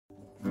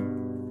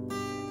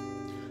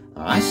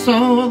I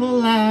saw the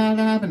light,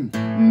 I've been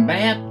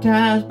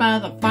baptized by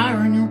the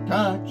fire in your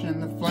touch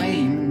and the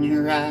flame in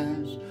your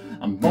eyes.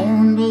 I'm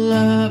born to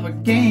love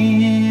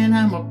again,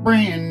 I'm a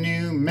brand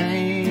new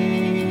man.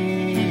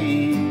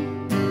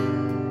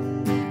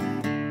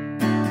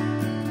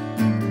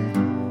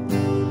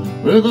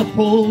 Well, the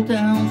whole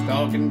town's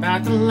talking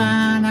about the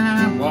line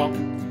I'm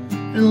walking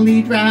that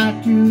leads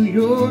right to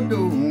your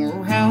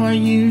door. How I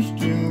used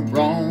to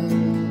roam,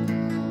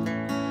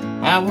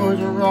 I was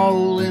a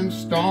rolling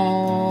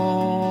stone.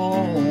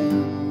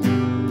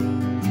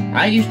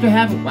 I used to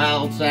have a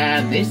wild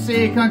side, they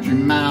say a country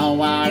mile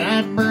wide.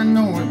 I'd burn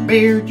those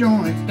beer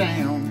joints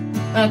down,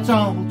 that's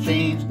all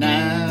changed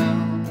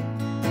now.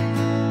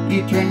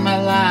 You turned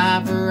my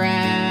life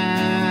around.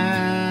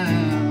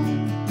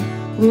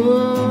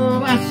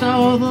 Oh, I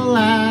saw the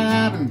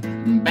light, I've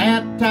been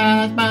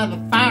baptized by the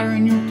fire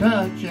in your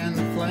touch and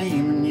the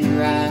flame in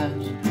your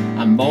eyes.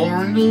 I'm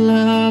born to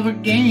love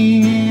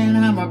again,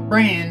 I'm a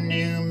brand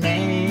new man.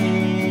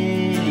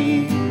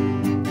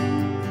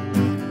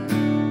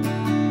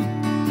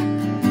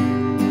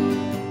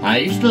 I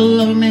used to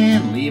love a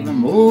man, leave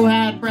him, oh,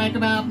 I'd brag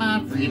about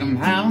my freedom,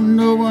 how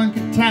no one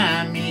could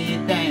tie me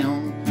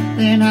down.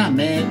 Then I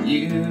met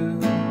you,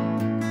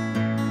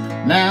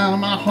 now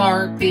my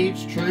heart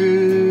beats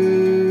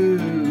true.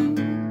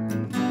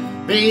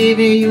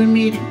 Baby, you and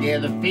me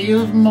together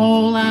feels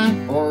more like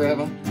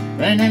forever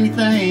than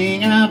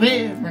anything I've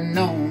ever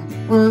known.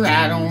 We're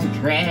right on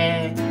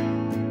track,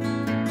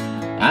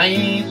 I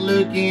ain't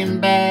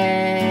looking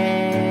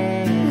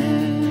back.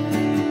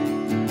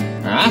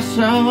 I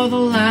saw the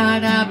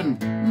light, I've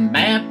been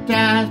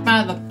baptized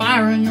by the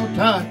fire in your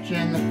touch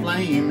and the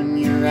flame in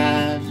your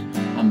eyes.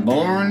 I'm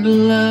born to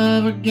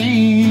love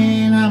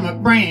again, I'm a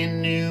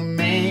brand new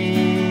man.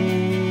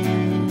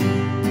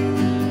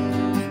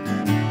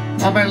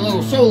 How about a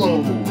little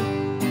solo?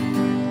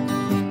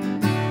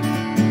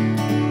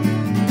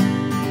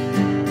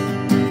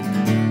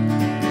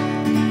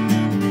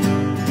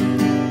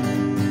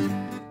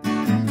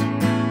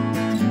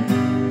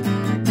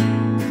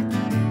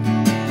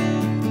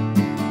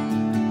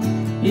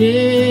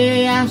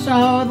 Yeah, I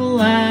saw the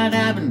light,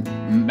 I've been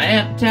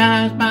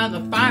baptized by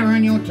the fire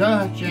in your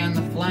touch and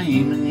the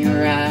flame in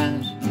your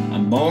eyes.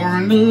 I'm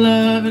born to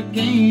love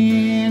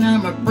again,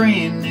 I'm a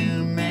brand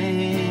new man.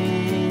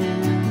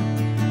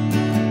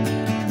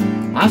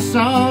 I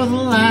saw the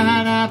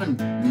light, I've been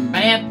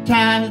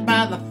baptized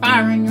by the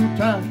fire in your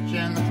touch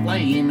and the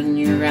flame in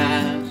your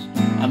eyes.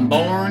 I'm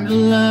born to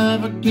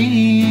love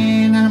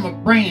again, I'm a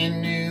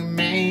brand new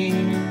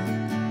man.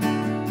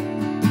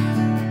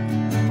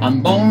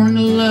 I'm born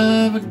to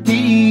love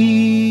again,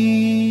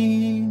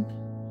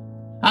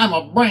 I'm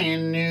a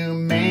brand new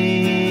man.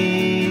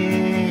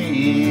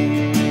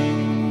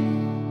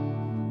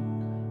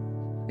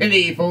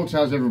 Hey folks,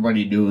 how's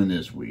everybody doing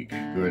this week?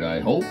 Good, I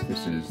hope.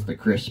 This is the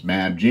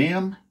Mabb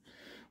Jam.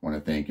 I want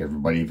to thank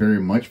everybody very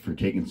much for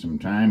taking some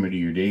time out of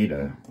your day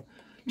to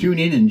tune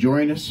in and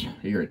join us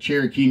here at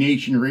Cherokee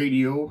Nation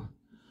Radio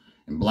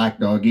and Black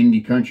Dog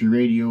Indie Country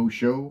Radio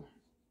Show,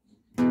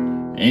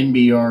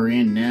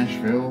 NBRN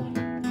Nashville.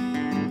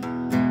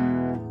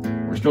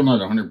 We're still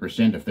not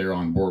 100% if they're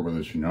on board with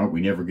us or not.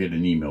 We never get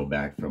an email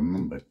back from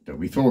them, but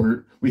we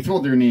throw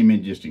their name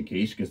in just in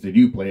case, because they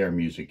do play our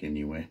music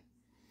anyway.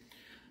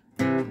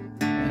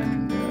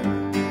 And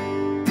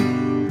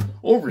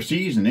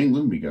overseas in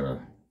England, we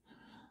got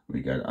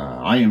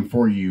I Am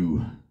For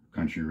You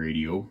Country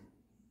Radio.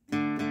 We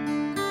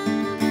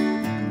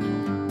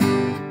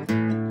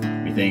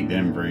thank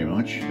them very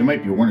much. There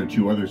might be one or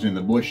two others in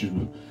the bushes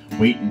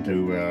waiting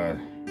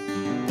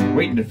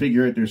to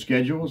figure out their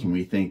schedules, and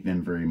we thank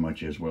them very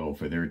much as well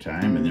for their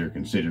time and their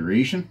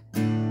consideration.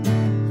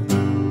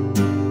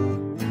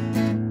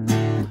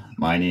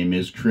 My name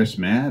is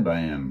Mabb. I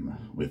am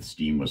with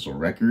Steam Whistle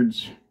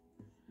Records,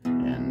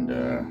 and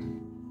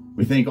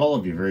we thank all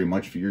of you very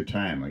much for your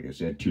time. Like I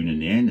said,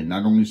 tuning in and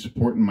not only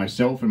supporting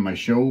myself and my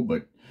show,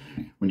 but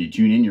when you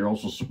tune in, you're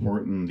also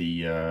supporting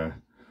the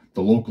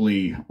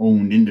locally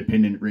owned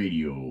independent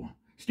radio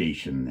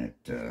station that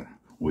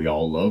we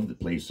all love, that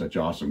plays such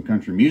awesome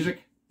country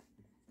music.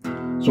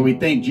 So we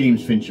thank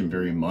James Fincham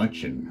very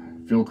much,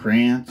 and Phil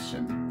Krantz,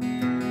 and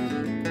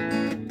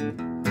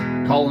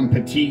Colin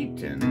Petit,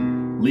 and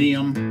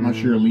Liam. I'm not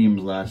sure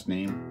Liam's last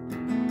name.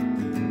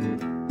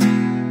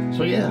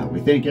 So yeah,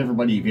 we thank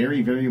everybody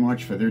very, very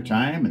much for their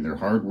time and their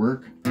hard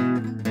work.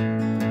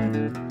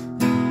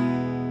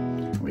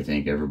 We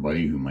thank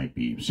everybody who might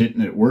be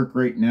sitting at work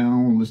right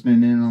now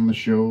listening in on the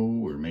show,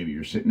 or maybe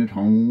you're sitting at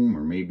home,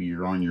 or maybe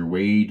you're on your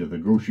way to the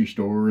grocery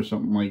store or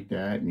something like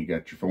that, and you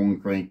got your phone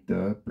cranked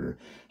up, or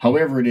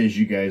however it is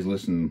you guys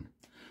listen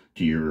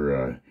to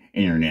your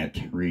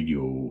internet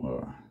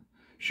radio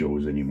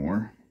shows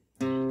anymore.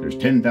 There's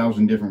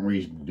 10,000 different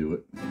ways to do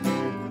it.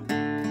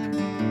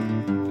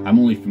 I'm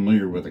only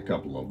familiar with a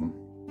couple of them.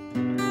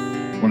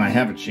 When I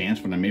have a chance,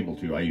 when I'm able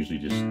to, I usually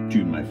just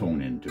tune my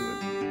phone into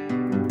it.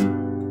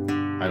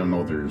 I don't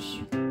know if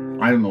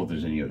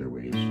there's any other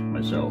ways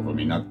myself. I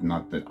mean,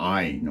 not that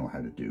I know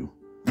how to do.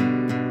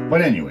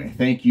 But anyway,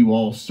 thank you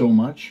all so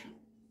much.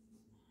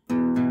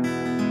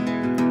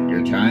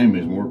 your time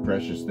is more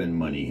precious than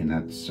money, and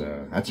that's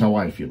how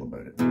I feel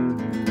about it. I'm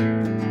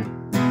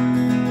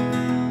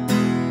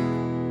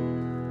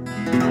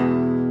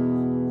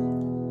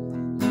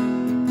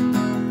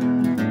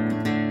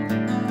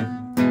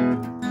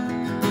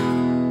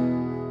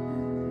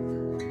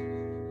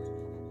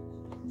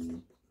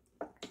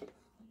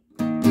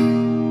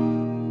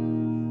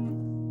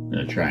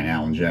gonna try an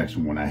Alan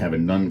Jackson one I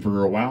haven't done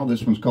for a while.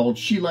 This one's called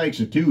She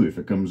Likes It Too, if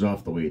it comes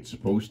off the way it's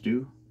supposed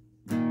to.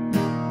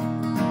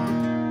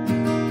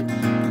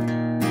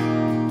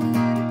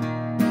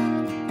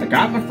 I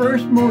got my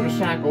first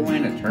motorcycle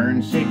when I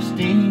turned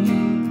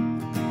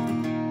 16.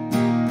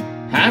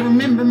 I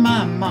remember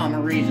my mama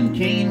raising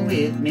Cain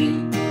with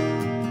me.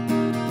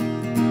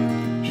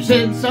 She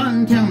said,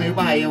 son, tell me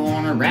why you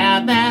wanna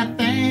ride that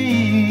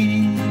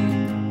thing.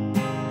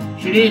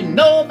 She didn't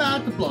know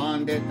about the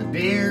blonde at the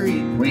Dairy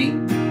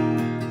Queen.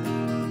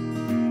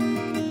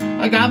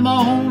 I got my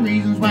own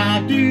reasons why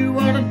I do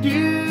what I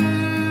do.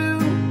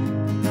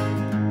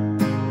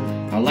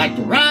 I like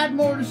to ride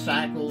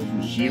motorcycles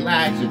and she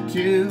likes it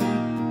too.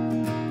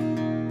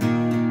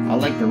 I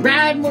like to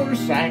ride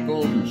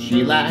motorcycles and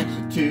she likes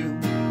it too.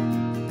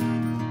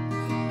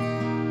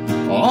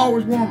 I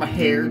always wore my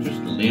hair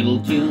just a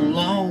little too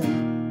long.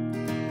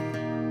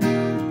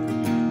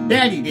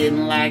 Daddy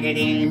didn't like it and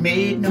he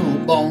made no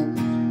bones.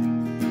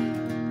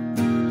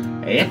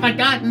 If I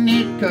gotten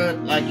it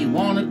cut like he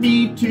wanted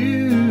me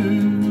to,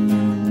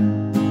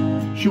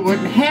 she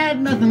wouldn't have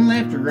had nothing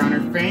left to run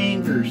her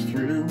fingers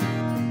through.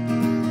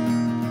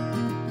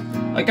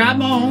 I got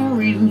my own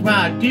reasons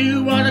why I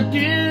do what I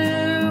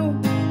do.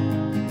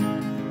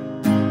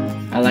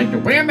 I like to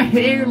wear my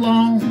hair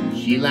long,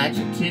 she likes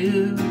it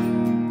too.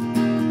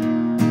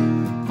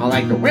 I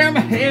like to wear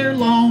my hair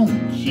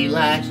long, she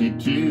likes it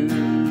too.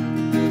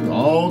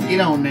 Oh, get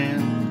on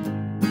now.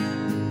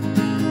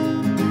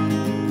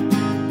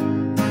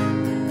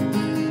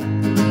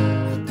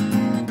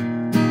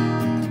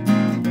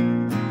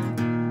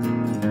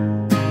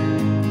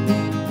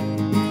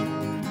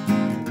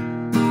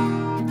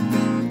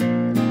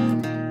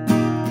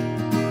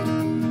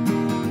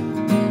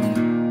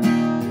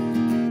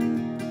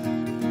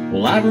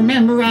 Well, I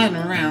remember riding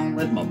around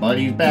with my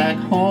buddies back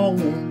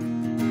home,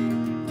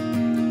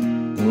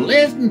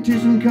 listening to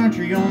some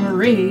country on the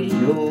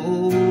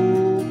radio.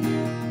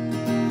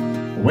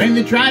 When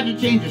they tried to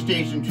change the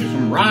station to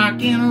some rock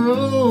and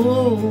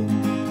roll,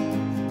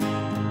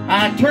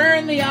 I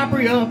turned the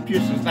Opry up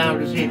just as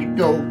loud as it could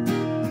go.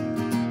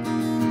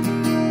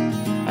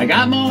 I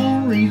got my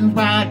own reasons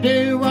why I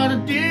do what I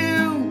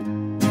do.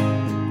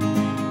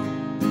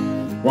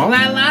 While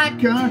I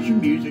like country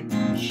music,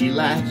 she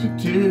likes it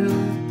too.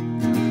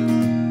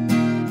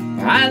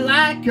 I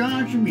like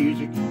country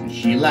music,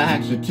 she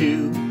likes it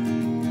too.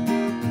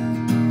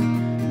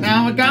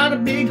 Now I got a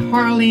big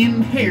Harley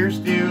and hair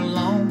still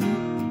long,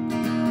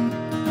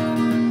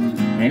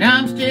 and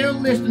I'm still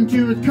listening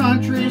to a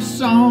country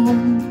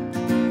song.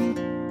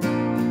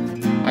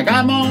 I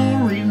got my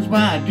own reasons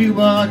why I do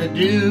what I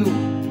do.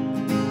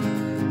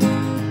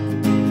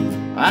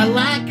 I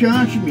like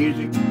country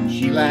music,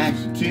 she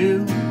likes it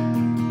too.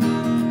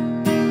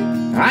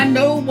 I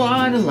know what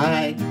I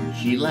like,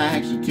 she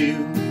likes it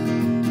too.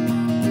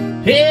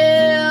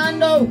 Yeah, I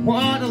know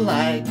what I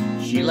like,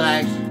 she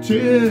likes it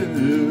too.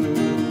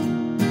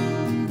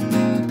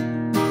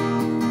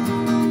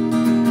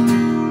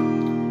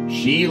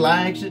 She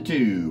Likes It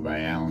Too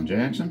by Alan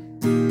Jackson.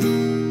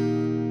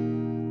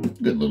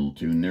 Good little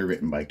tune there,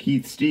 written by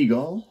Keith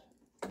Stegall.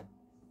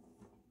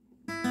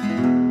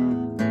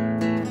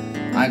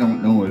 I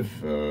don't know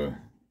if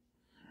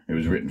it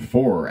was written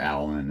for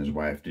Alan and his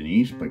wife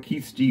Denise, but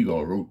Keith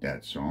Stegall wrote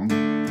that song.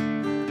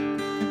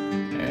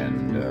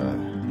 And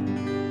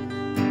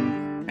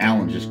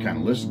Alan just kind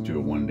of listened to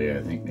it one day,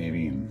 I think,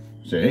 maybe, and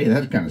said, hey,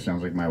 that kind of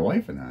sounds like my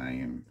wife and I.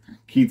 And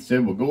Keith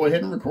said, well, go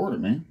ahead and record it,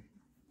 man.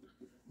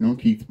 You know,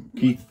 Keith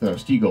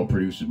Stegall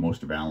produces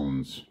most of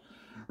Alan's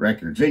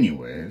records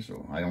anyway,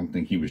 so I don't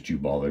think he was too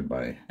bothered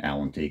by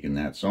Alan taking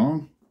that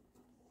song.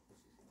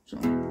 So,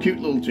 cute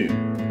little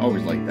tune.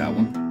 Always liked that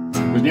one.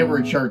 It was never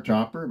a chart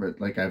topper,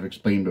 but like I've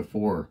explained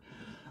before,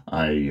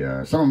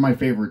 some of my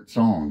favorite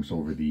songs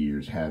over the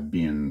years have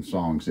been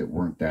songs that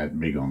weren't that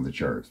big on the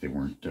charts. They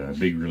weren't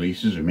big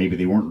releases, or maybe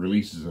they weren't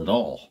releases at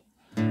all.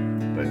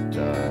 But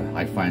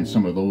I find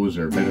some of those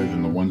are better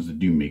than the ones that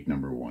do make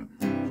 #1.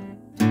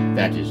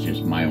 That is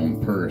just my own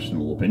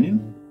personal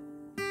opinion.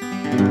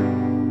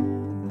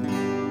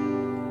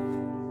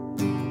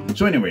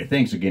 So anyway,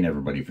 thanks again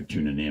everybody for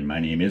tuning in. My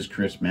name is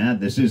Chris Mabb.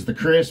 This is the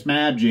Chris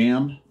Mabb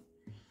Jam.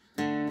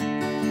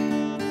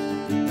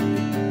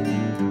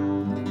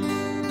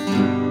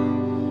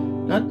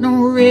 Got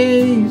no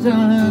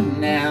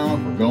reason now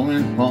for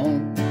going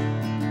home.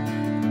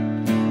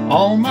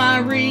 All my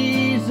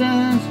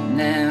reasons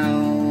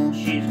now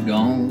she's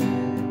gone.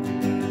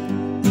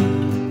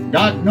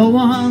 Got no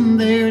one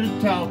there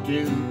to talk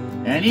to,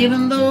 and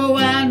even though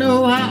I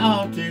know I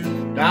ought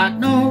to, got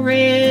no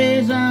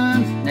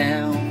reasons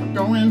now for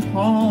going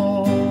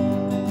home.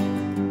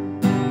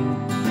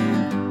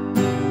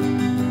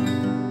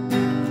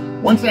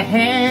 Once I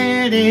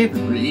had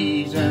every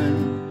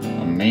reason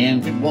a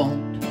man could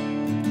want.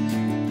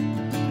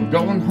 We're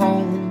going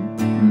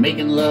home,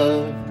 making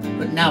love,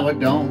 but now I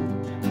don't.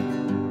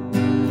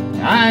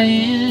 I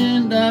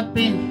end up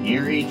in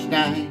here each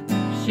night,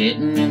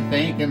 sitting and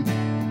thinking,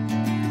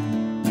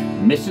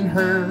 missing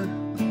her,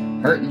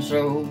 hurting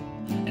so,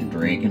 and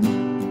drinking.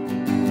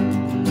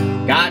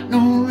 Got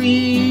no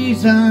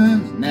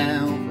reasons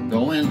now for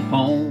going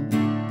home.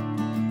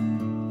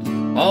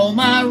 All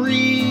my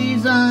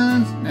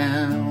reasons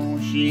now,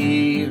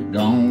 she's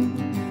gone.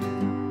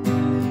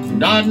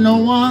 Got no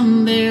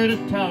one there to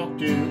talk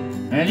to,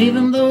 and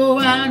even though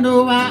I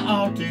know I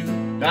ought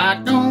to,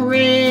 got no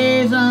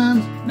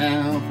reasons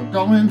now for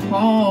going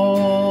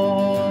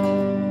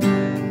home.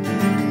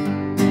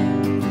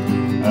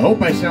 I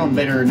hope I sound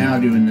better now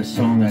doing this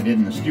song than I did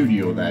in the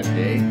studio that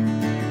day.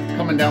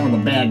 Coming down with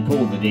a bad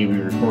cold the day we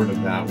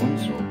recorded that one,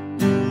 so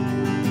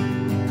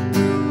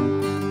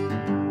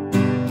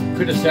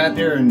could have sat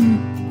there and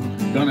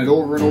done it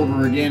over and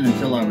over again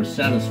until I was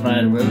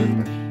satisfied with it,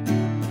 but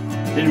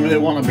didn't really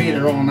want to be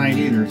there all night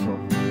either, so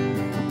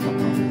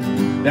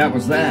that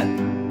was that.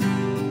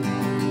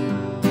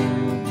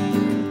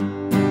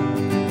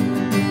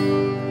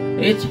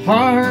 It's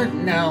hard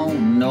now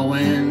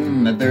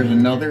knowing that there's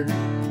another,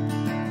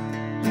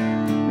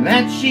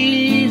 that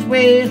she's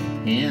with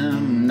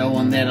him,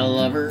 knowing that I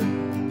love her.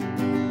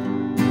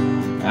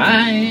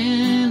 I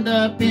end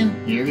up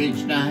in here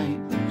each night,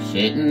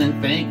 sitting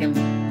and thinking,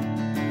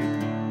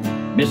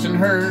 missing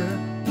her,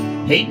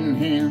 hating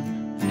him,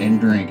 and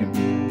drinking.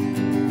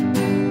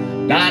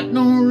 Got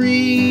no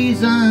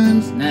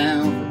reasons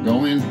now for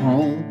going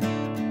home.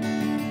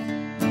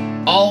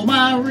 All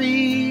my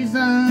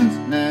reasons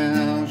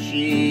now,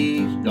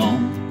 she's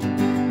gone.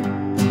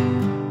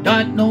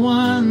 Got no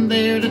one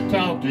there to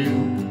talk to,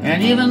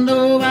 and even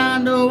though I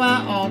know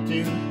I ought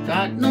to,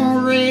 got no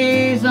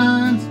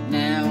reasons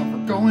now for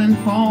going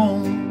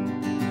home.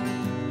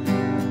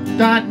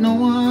 Got no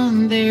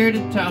one there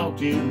to talk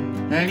to,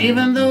 and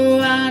even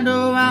though I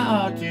know I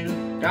ought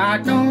to,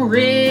 got no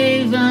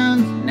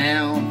reasons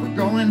now for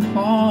going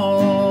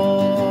home.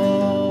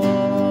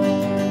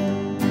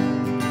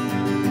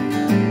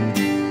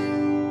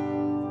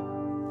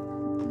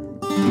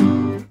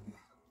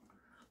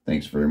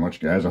 Thanks very much,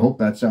 guys. I hope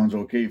that sounds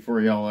okay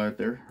for y'all out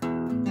there.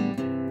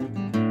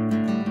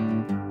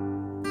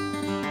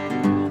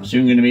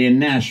 Soon going to be in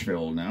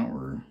Nashville now.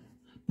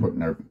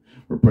 We're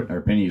putting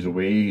our pennies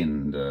away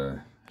and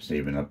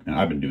saving up.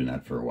 Now, I've been doing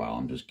that for a while.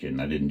 I'm just kidding.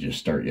 I didn't just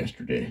start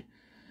yesterday.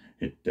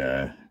 It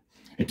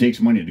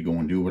takes money to go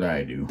and do what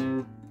I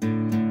do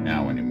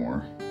now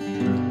anymore.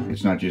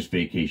 It's not just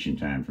vacation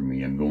time for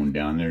me. I'm going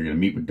down there. Going to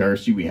meet with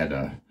Darcy. We had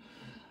a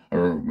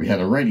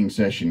writing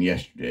session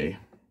yesterday,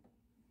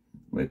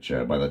 which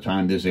by the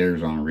time this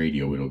airs on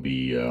radio, it'll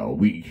be a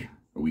week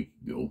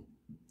ago.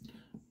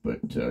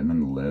 But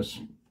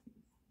nonetheless,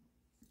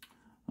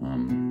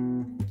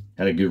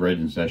 had a good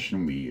writing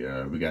session. We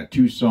got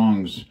 2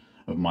 songs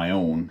of my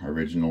own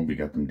original. We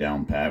got them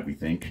down pat, we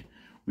think.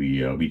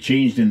 We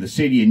changed in the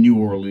city of New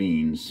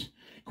Orleans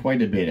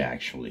quite a bit,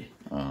 actually.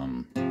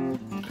 I'm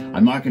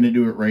not going to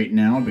do it right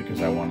now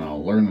because I want to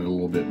learn it a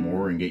little bit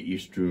more and get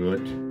used to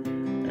it.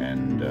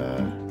 And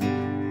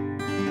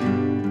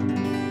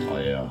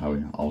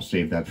I'll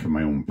save that for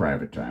my own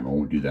private time. I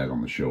won't do that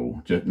on the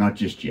show. Not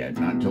just yet.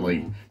 Not until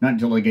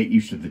I get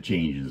used to the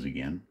changes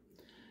again.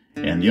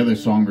 And the other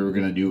song we were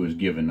going to do was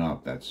Giving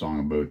Up. That song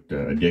about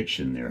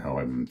addiction there. How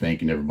I'm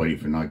thanking everybody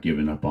for not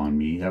giving up on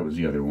me. That was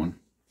the other one.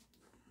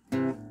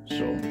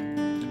 So,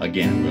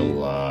 again,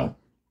 we'll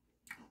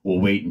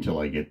wait until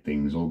I get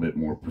things a little bit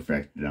more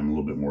perfected. I'm a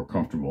little bit more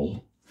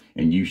comfortable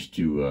and used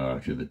to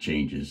the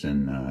changes.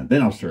 And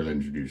then I'll start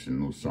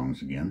introducing those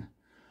songs again.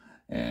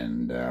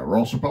 And we're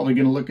also probably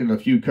going to look at a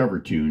few cover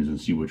tunes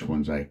and see which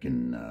ones I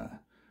can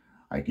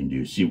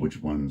do, see which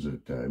ones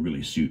that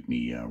really suit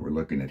me. We're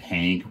looking at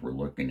Hank, we're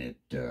looking at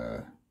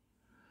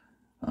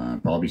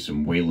probably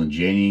some Waylon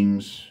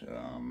Jennings.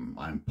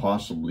 I'm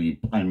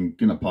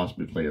gonna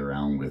possibly play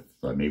around with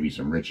maybe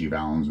some Richie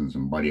Valens and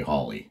some Buddy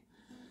Holly.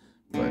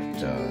 But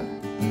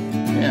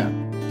yeah.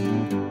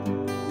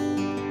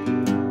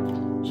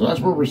 So that's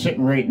where we're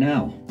sitting right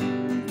now.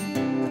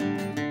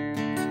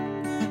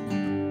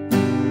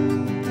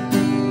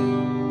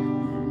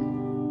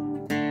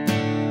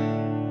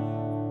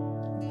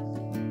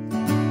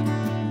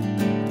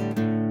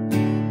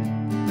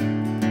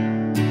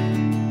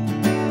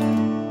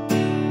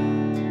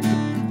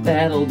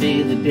 That'll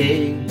be the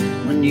day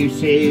when you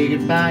say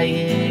goodbye,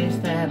 yes,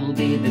 that'll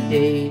be the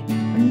day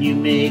when you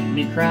make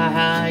me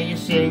cry. You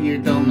say you're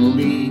gonna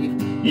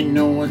leave, you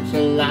know it's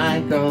a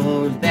lie,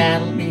 'cause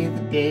that'll be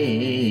the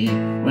day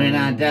when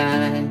I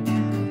die.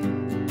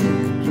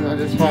 Shot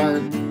his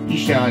heart, he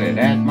shot it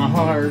at my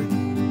heart.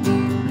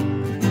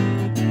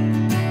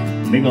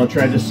 Maybe I'll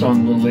try this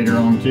song a little later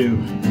on too.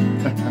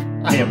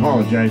 I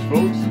apologize,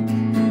 folks.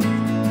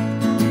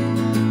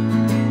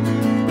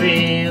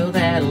 Well,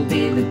 that'll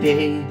be the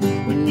day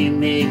when you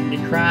make me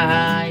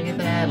cry.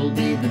 that'll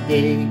be the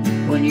day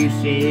when you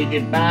say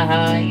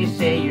goodbye, you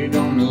say you're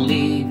gonna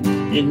leave.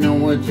 You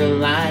know it's a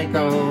lie,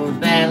 'cause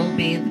that'll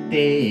be the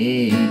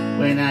day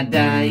when I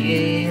die,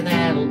 yeah,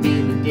 that'll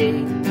be the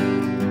day.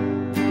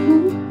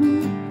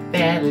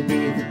 That'll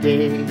be the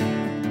day.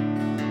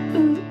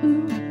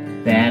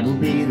 That'll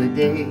be the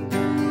day.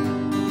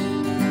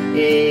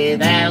 Yeah,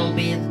 that'll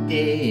be the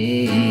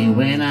day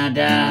when I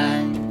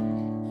die.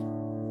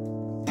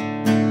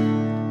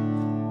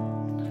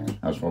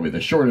 That was probably the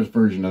shortest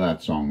version of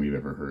that song we've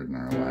ever heard in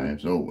our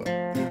lives. Oh well.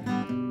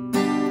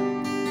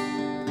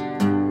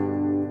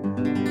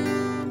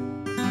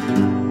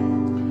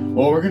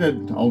 Well,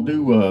 I'll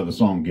do the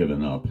song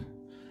Giving Up.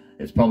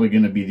 It's probably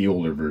gonna be the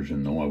older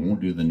version though. I won't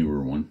do the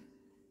newer one.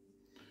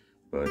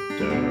 But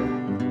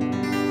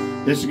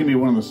this is gonna be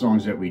one of the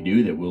songs that we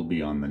do that will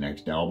be on the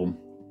next album.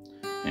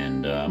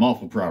 And I'm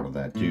awful proud of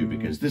that too,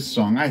 because this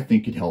song I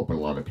think could help a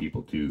lot of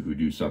people too who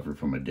do suffer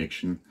from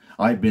addiction.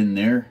 I've been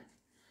there.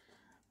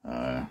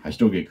 I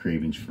still get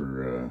cravings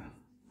for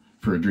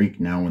a drink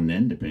now and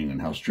then, depending on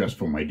how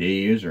stressful my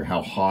day is or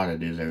how hot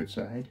it is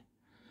outside.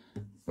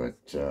 But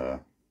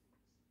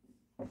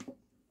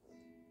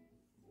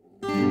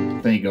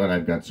thank God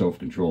I've got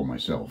self-control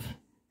myself.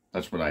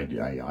 That's what I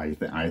do.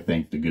 I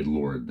thank the good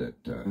Lord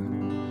that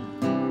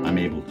I'm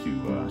able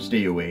to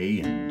stay away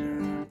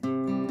and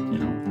you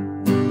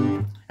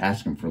know,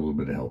 ask Him for a little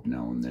bit of help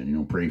now and then. You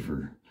know, pray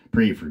for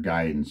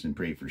guidance and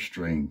pray for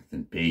strength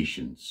and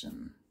patience,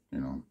 and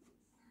you know.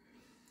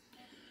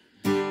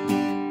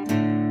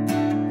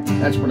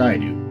 That's what I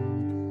do.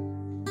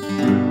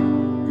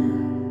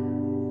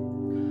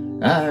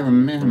 I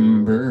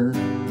remember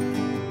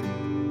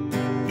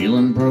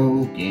feeling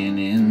broken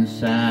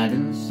inside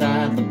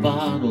the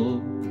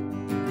bottle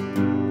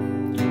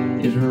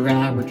is where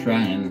I would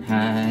try and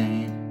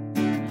hide.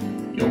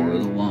 You're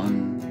the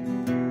one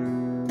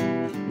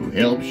who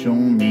helped show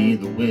me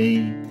the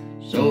way,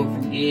 so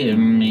forgive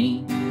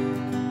me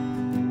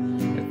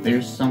if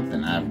there's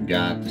something I've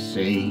got to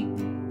say.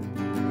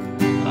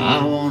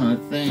 I wanna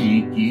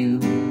thank you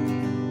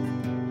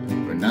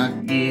for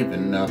not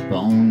giving up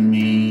on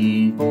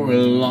me for a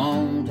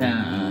long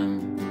time.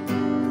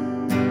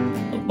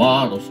 The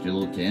bottle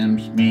still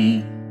tempts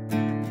me.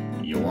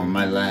 You're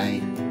my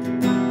light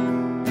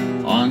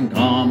on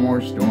calm or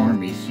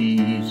stormy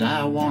seas.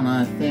 I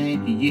wanna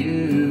thank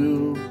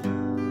you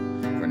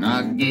for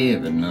not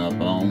giving up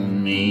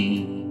on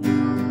me.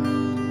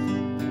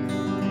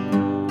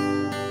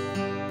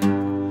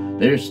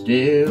 There's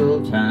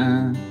still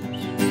times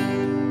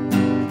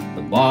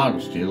the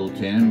bottle still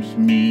tempts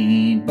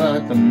me,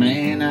 but the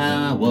man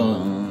I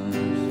was,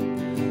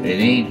 it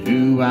ain't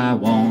who I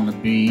wanna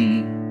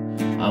be.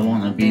 I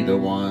wanna be the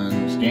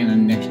one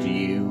standing next to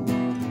you,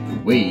 the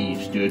way you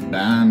stood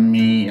by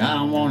me.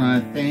 I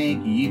wanna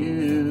thank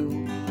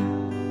you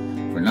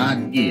for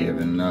not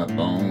giving up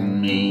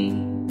on me.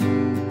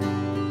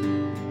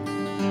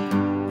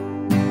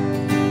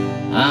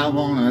 I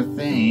wanna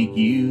thank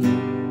you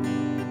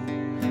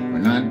for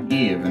not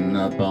giving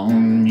up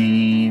on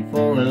me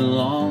for a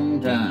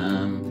long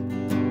time.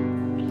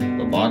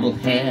 The bottle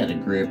had a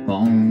grip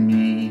on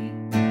me.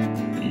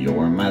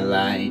 You're my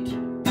light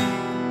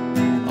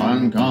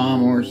on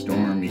calm or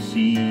stormy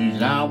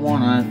seas. I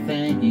wanna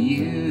thank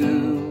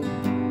you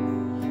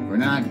for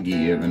not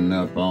giving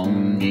up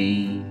on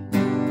me.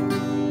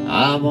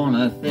 I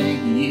wanna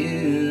thank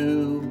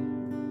you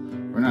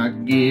for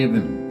not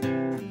giving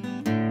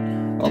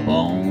up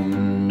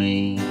on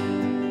me.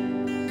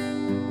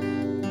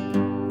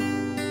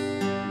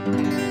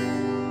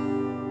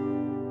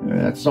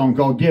 That song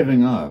called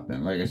Giving Up,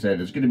 and like I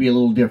said, it's going to be a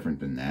little different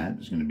than that.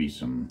 There's going to be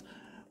some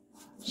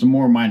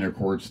more minor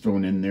chords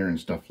thrown in there and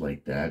stuff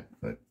like that,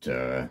 but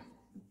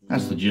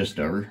that's the gist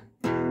of her.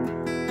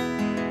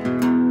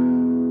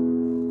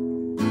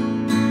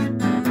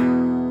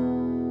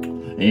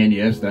 And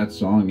yes, that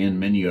song and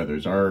many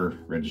others are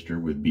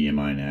registered with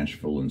BMI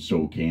Nashville and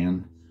so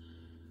can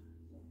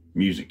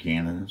Music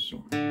Canada,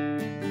 so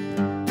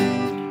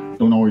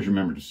don't always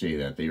remember to say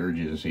that. They urge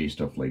you to say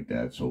stuff like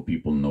that so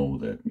people know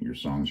that your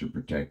songs are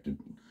protected.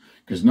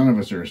 Because none of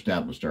us are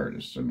established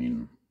artists. I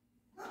mean,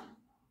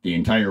 the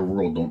entire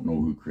world don't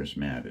know who Chris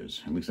Mabb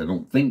is. At least I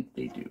don't think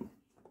they do.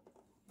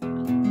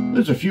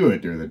 There's a few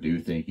out there that do.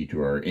 Thank you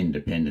to our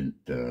independent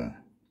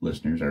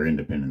listeners, our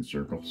independent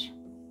circles.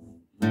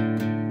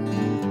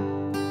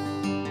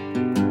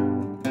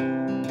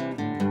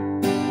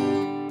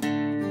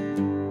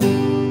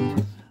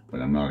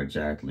 I'm not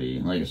exactly,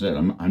 like I said,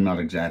 I'm not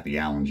exactly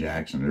Alan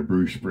Jackson or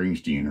Bruce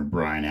Springsteen or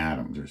Bryan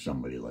Adams or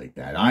somebody like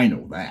that. I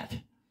know that.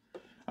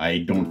 I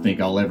don't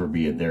think I'll ever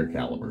be at their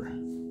caliber.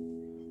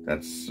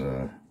 That's,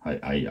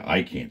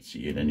 I can't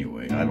see it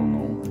anyway. I don't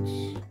know.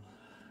 It's,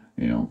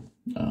 you know,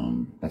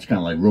 that's kind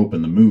of like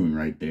roping the moon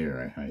right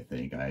there, I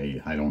think. I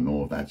don't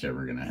know if that's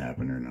ever going to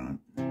happen or not.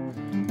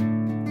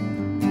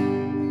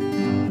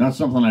 Not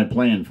something I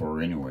planned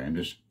for anyway. I'm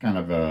just kind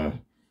of,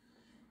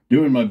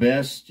 doing my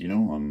best, you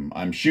know.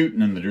 I'm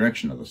shooting in the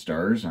direction of the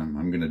stars.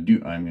 I'm gonna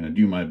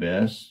do my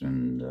best,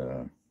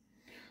 and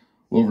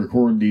we'll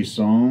record these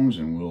songs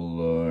and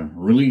we'll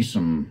release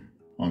them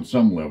on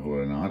some level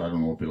or not. I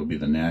don't know if it'll be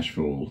the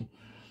Nashville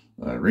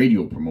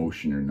radio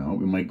promotion or not.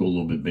 We might go a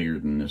little bit bigger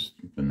than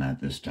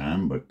that this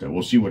time, but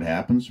we'll see what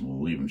happens.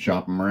 We'll even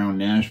shop them around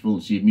Nashville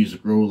and see if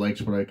Music Row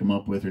likes what I come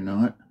up with or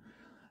not.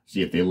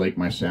 See if they like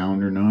my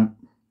sound or not.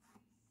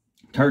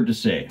 It's hard to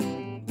say.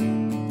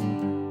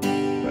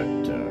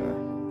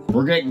 But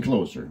we're getting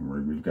closer.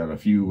 We've got a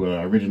few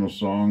original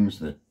songs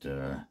that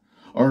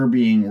are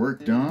being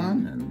worked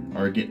on and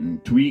are getting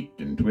tweaked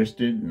and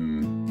twisted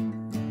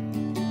and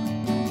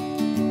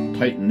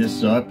tighten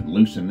this up and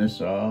loosen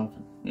this off,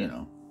 you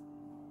know.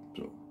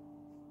 So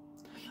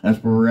that's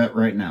where we're at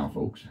right now,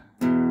 folks.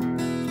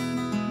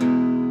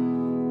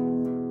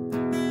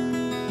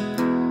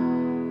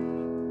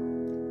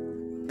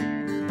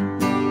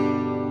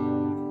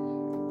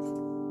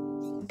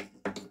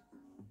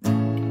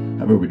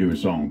 How about we do a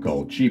song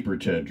called Cheaper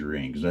to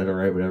Drink? Is that all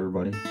right with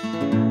everybody?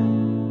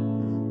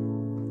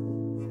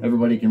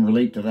 Everybody can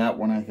relate to that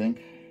one, I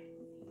think.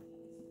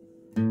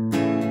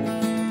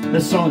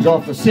 This song's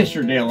off the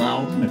Sisterdale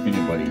album, if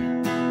anybody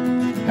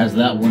has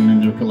that one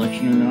in their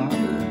collection or not, or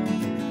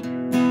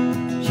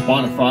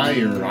Spotify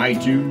or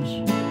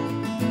iTunes.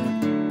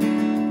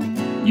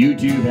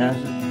 YouTube has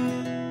it.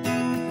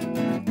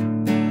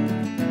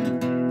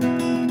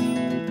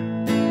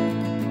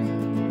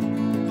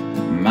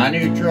 My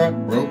new truck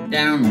broke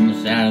down on the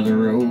side of the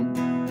road.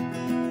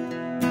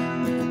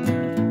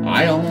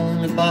 I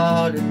only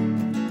bought it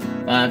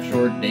 5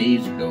 short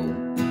days ago.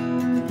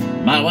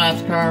 My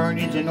wife's car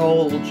needs an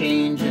oil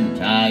change and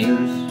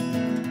tires.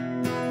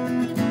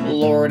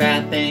 Lord,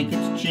 I think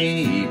it's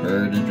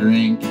cheaper to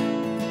drink.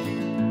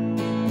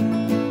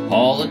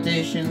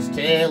 Politicians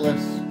tell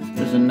us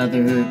there's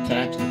another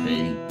tax to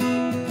pay.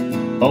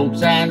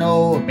 Folks I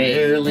know are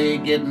barely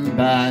getting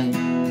by.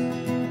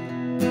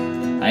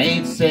 I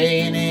ain't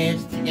saying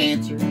it's the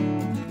answer,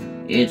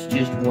 it's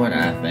just what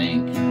I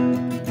think.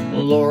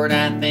 Lord,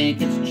 I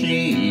think it's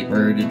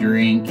cheaper to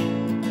drink.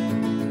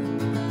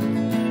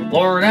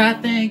 Lord, I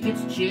think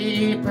it's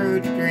cheaper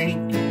to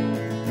drink.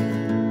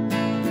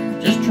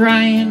 Just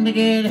trying to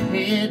get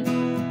ahead,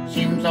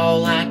 seems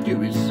all I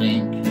do is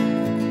sink.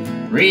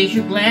 Raise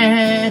your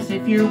glass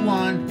if you're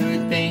one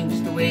who thinks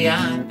the way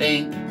I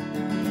think.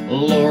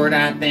 Lord,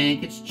 I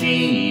think it's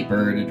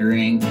cheaper to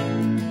drink.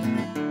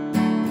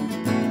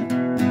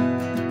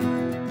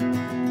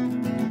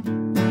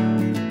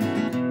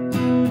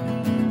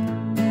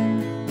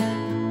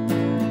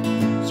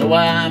 So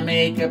I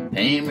make a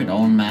payment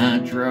on my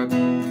truck,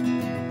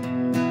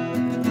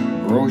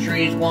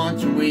 groceries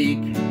once a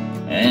week,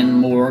 and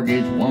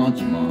mortgage once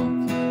a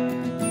month.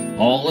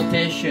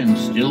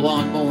 Politicians still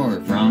want more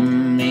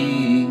from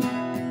me.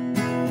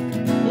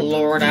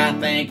 Lord, I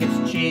think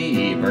it's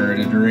cheaper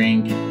to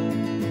drink.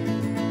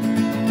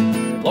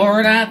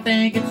 Lord, I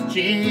think it's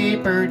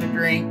cheaper to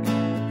drink.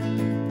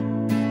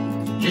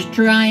 Just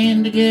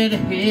trying to get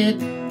ahead,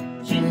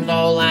 seems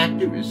all I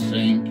do is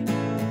sink.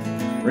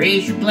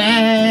 Raise your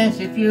glass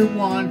if you're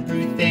one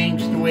who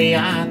thinks the way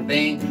I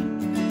think.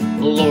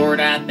 Lord,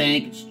 I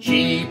think it's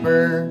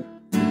cheaper.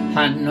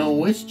 I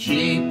know it's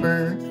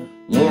cheaper.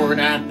 Lord,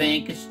 I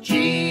think it's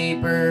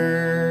cheaper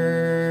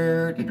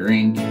to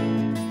drink.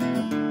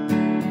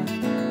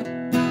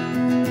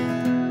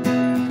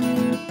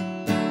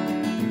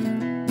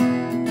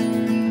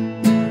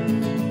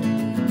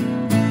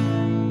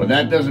 But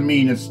that doesn't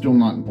mean it's still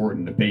not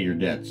important to pay your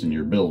debts and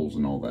your bills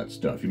and all that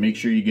stuff. You make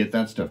sure you get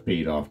that stuff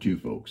paid off too,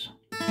 folks.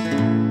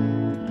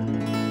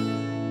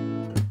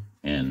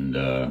 And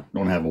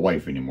don't have a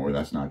wife anymore.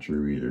 That's not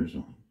true either.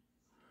 So,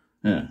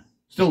 yeah,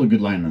 still a good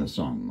line in the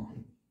song, though.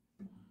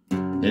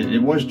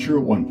 It was true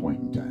at one point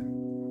in time.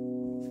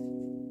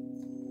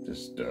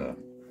 Just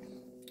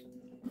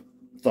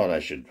thought I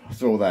should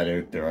throw that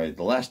out there.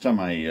 The last time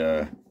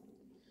I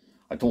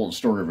told a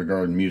story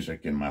regarding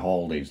music in my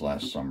holidays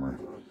last summer,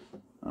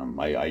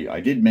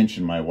 I did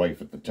mention my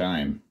wife at the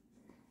time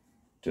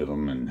to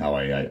them and how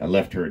I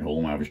left her at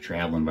home. I was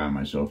traveling by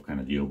myself, kind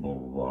of deal, blah,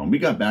 blah, blah. And we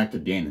got back to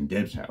Dan and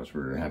Deb's house.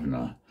 We were having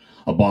a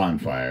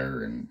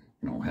bonfire and,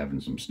 you know,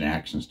 having some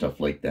snacks and stuff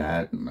like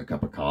that, and a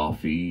cup of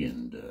coffee,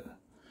 and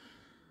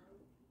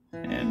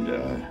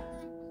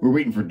we're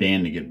waiting for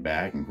Dan to get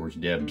back. And of course,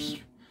 Deb's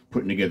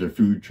putting together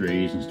food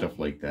trays and stuff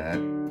like that.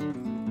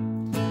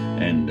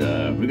 And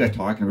we got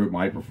talking about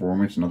my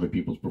performance and other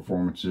people's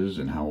performances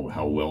and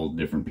how well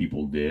different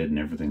people did and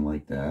everything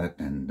like that.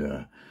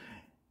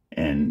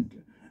 And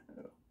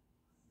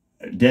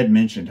Deb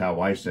mentioned how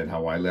I said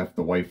how I left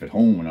the wife at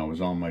home when I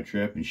was on my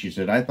trip, and she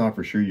said, I thought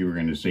for sure you were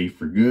going to say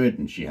for good,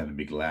 and she had a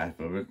big laugh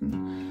of it.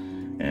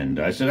 And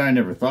I said, I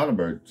never thought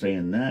about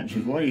saying that. She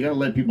said, well, you got to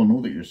let people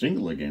know that you're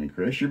single again,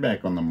 Chris. You're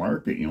back on the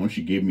market. You know,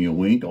 she gave me a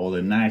wink, all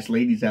the nice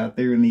ladies out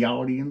there in the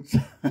audience.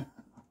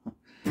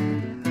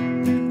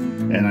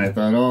 And I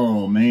thought,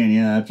 oh man,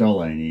 yeah, that's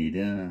all I need.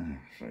 Yeah.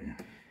 So,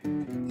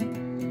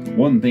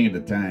 one thing at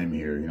a time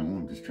here, you know,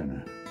 I'm just trying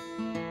to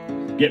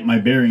get my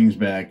bearings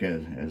back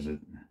as it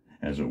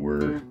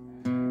were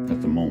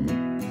at the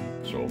moment.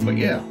 So, but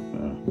yeah,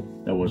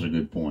 that was a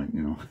good point,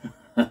 you know.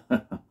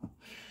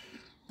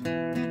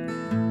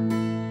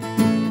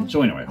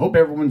 So anyway, hope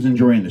everyone's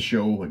enjoying the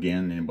show.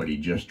 Again, anybody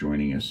just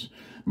joining us,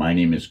 my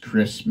name is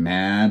Chris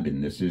Mabb,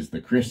 and this is the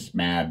Chris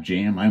Mabb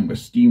Jam. I'm with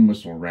Steam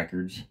Whistle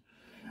Records,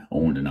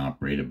 owned and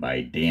operated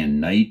by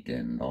Dan Knight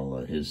and all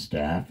of his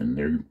staff, and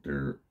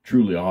they're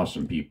truly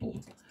awesome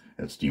people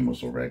at Steam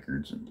Whistle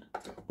Records, and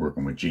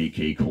working with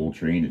J.K.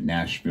 Coltrane at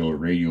Nashville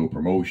Radio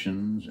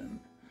Promotions,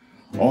 and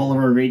all of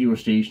our radio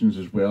stations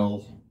as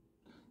well.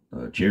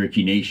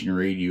 Cherokee Nation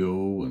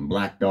Radio and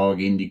Black Dog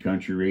Indie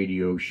Country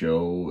Radio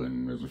Show,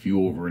 and there's a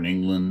few over in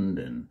England,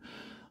 and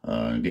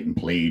getting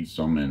played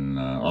some in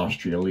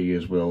Australia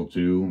as well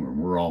too. And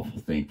we're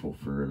awful thankful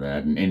for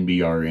that. And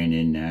NBRN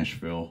in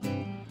Nashville.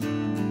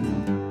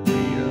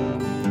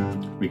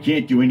 We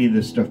can't do any of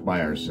this stuff by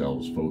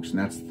ourselves, folks,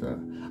 and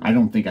I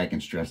don't think I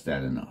can stress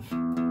that enough.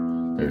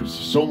 There's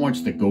so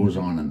much that goes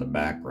on in the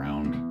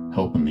background,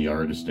 helping the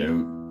artist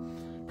out,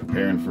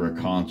 preparing for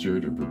a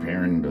concert, or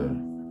preparing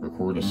to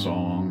record a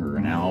song or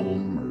an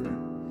album, or,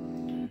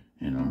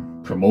 you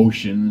know,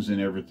 promotions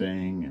and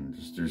everything. And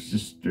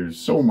there's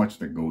so much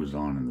that goes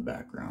on in the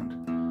background.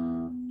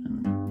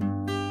 And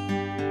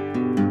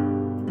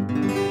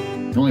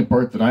the only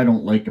part that I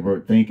don't like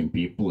about thanking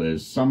people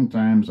is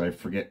sometimes I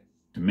forget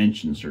to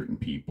mention certain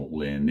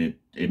people, and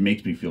it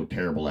makes me feel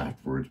terrible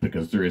afterwards,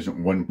 because there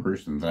isn't one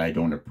person that I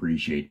don't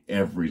appreciate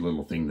every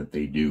little thing that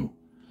they do.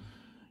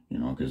 You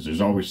know, because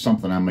there's always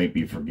something I might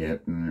be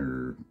forgetting,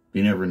 or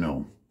you never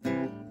know.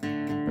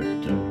 But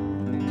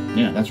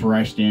yeah, that's where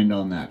I stand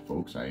on that,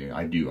 folks.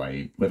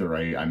 Whether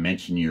I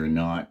mention you or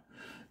not,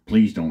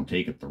 please don't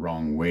take it the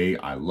wrong way.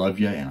 I love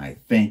you, and I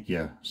thank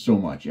you so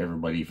much,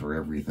 everybody, for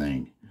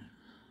everything.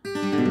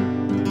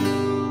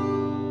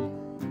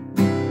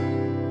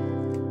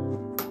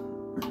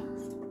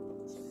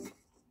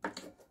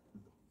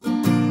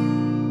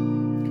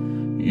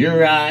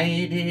 Your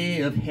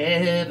idea of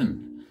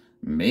heaven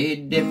may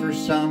differ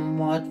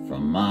somewhat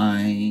from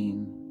mine.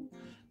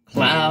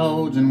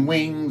 Clouds and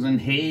wings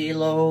and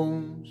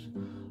halos,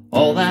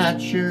 all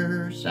that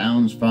sure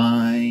sounds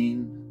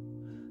fine.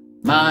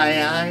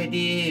 My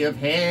idea of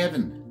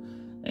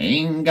heaven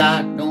ain't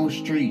got no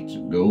streets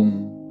of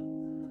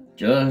gold,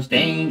 just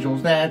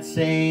angels that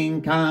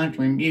sing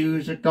country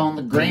music on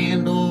the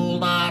Grand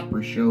Ole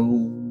Opry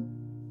show.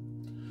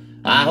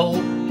 I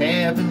hope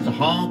heaven's a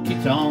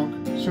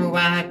honky-tonk so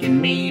I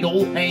can meet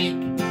old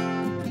Hank.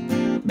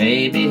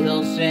 Maybe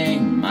he'll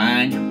sing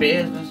Mind Your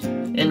Business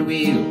and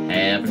we'll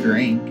have a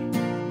drink.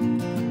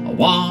 I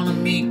wanna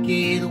meet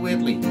Keith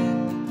Whitley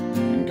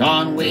and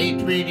Conway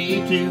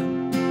Twitty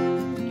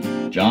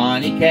too.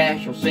 Johnny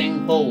Cash will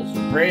sing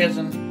Folsom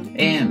Prison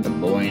and a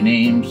boy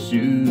named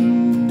Sue.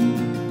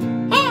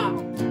 Ha!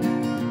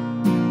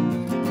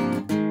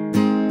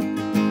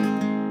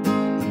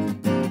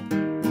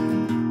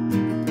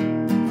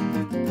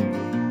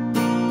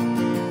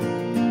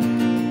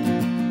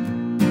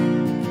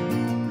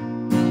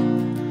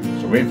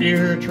 So if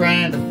you're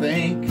trying to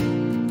think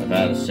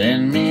how to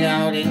send me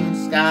out in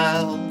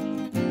style,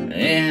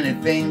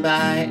 anything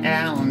by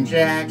Alan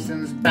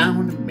Jackson's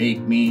bound to make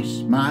me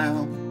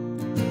smile.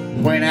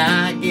 When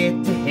I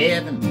get to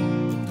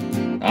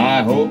heaven,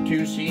 I hope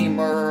to see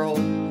Merle,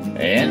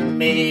 and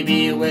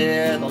maybe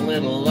with a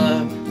little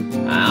luck,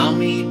 I'll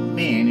meet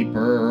Minnie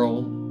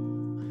Pearl.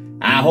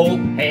 I hope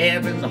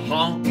heaven's a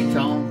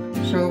honky-tonk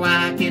so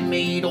I can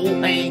meet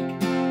old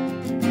Hank.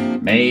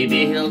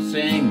 Maybe he'll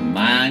sing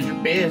Mind Your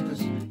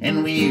Business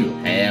and we'll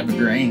have a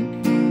drink.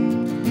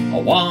 I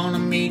wanna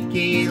meet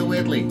Keith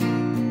Whitley,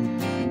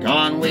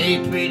 Conway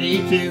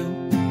Twitty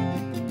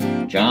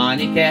too.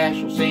 Johnny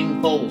Cash will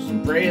sing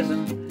Folsom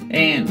Prison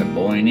and a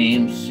boy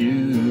named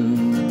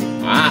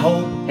Sue. I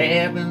hope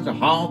heaven's a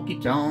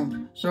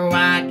honky-tonk so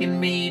I can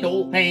meet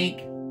old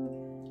Hank.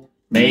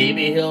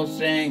 Maybe he'll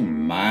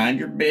sing Mind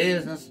Your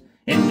Business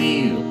and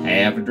we'll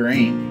have a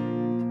drink.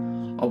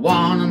 I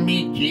wanna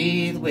meet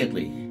Keith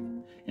Whitley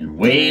and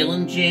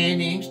Waylon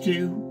Jennings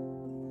too.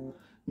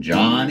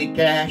 Johnny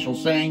Cash will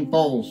sing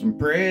Folsom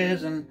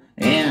Prison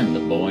and a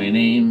boy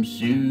named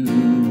Sue.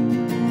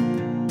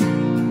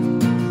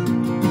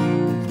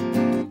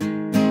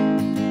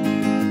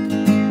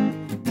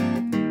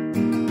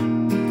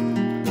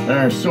 There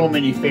are so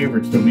many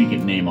favorites that we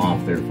could name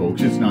off there,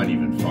 folks. It's not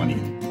even funny.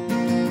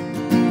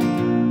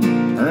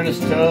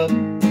 Ernest Tubb,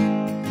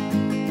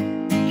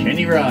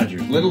 Kenny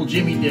Rogers, Little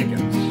Jimmy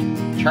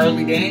Dickens,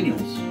 Charlie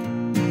Daniels,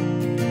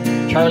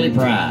 Charlie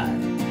Pride,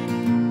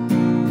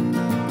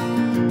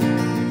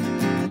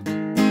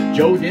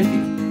 Joe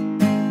Diffie,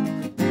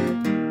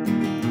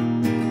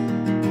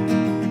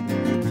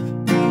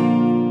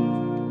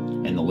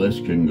 and the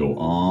list can go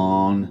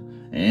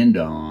on and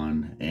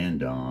on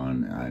and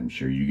on. I'm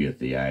sure you get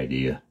the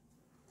idea.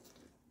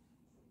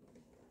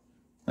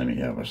 Let me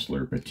have a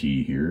slurp of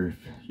tea here,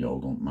 if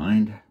y'all don't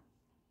mind.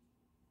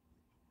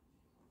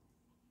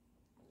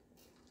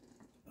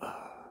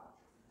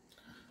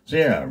 So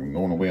yeah, I'm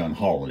going away on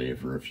holiday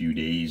for a few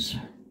days.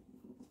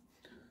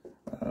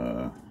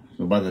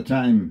 So by the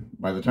time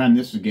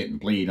this is getting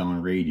played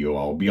on radio,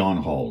 I'll be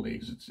on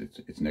holidays.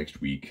 It's next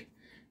week.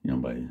 You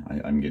know,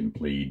 I'm getting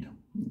played.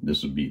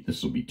 This will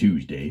be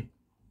Tuesday.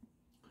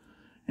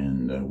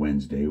 and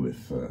Wednesday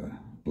with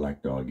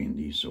Black Dog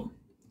Indie. So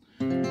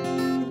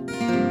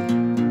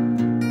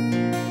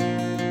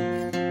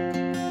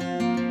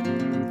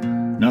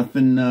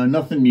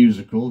nothing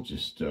musical,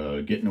 just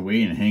getting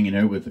away and hanging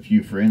out with a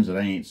few friends that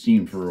I ain't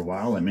seen for a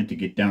while. I meant to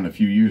get down a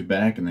few years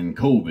back, and then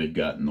COVID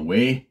got in the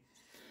way,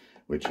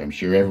 which I'm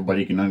sure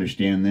everybody can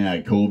understand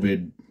that.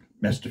 COVID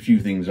messed a few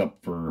things up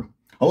for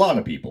a lot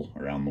of people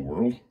around the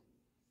world.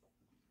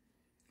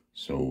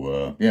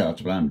 So, yeah,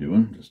 that's what I'm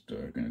doing. Just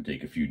going to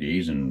take a few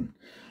days and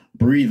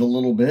breathe a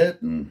little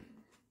bit. And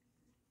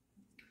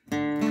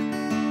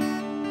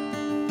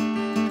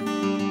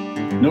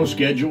no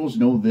schedules,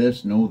 no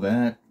this, no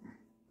that.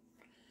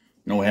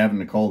 No having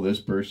to call this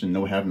person,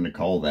 no having to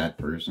call that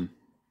person.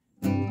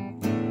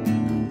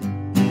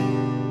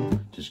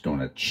 Just going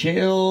to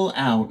chill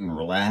out and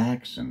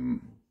relax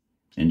and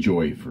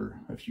enjoy for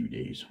a few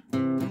days.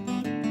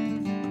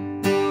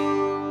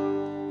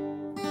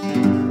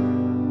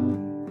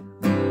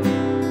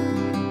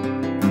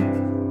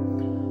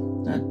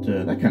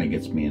 That kind of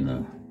gets me in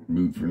the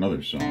mood for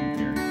another song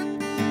here.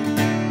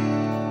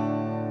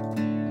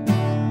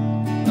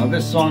 Now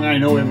this song I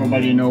know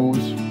everybody knows.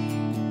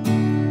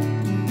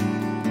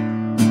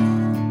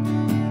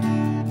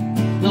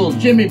 Little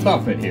Jimmy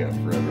Buffett here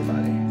for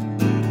everybody.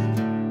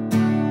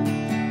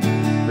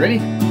 Ready?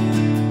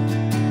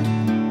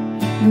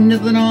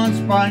 Nibbling on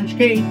sponge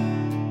cake,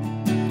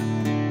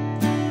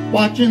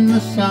 watching the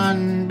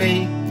sun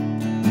bathe.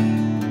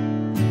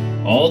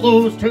 All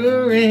those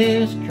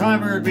tourists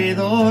covered with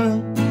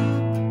oil,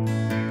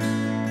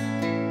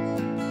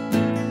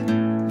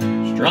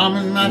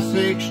 strumming my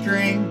six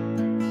string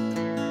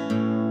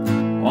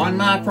on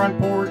my front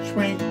porch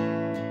swing.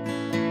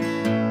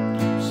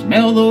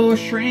 Smell those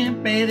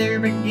shrimp, they're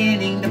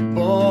beginning to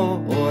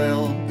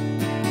boil.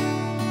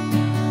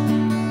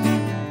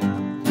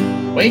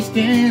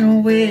 Wasting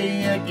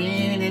away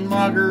again in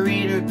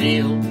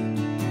Margaritaville,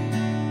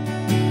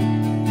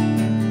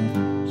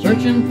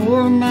 searching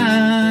for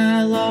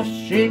my lost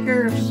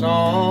shaker of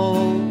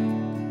salt.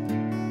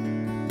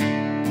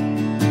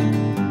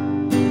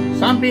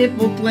 Some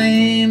people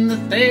claim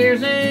that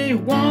there's a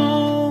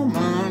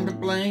woman to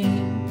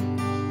blame,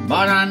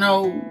 but I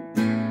know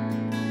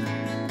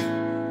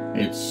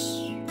it's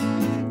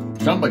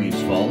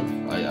somebody's fault.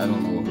 I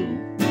don't know who.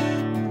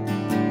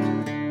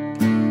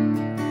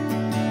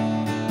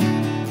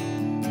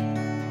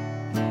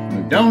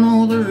 I don't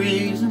know the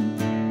reason.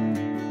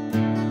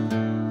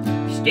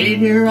 Stayed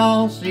here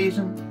all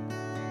season.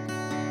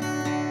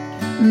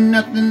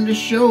 Nothing to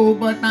show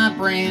but my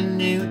brand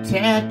new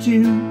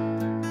tattoo.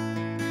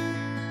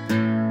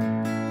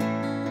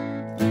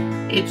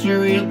 It's a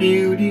real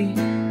beauty,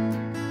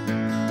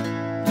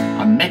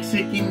 a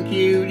Mexican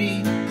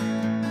cutie.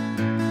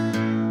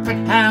 But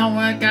how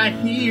I got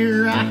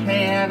here, I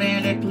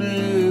haven't a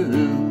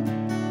clue.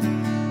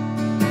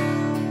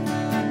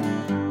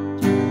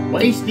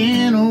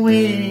 Wasting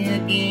away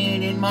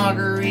again in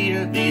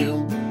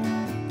Margaritaville,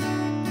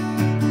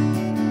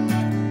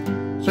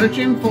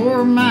 searching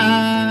for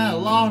my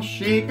lost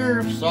shaker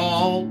of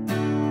salt.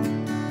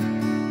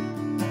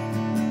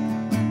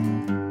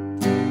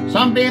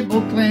 Some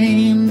people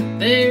claim that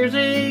there's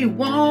a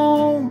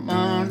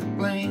woman to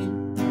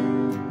blame,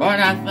 but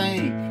I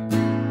think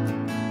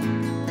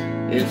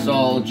it's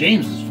all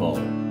James's fault.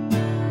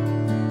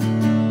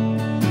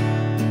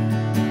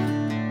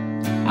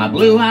 I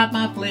blew out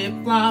my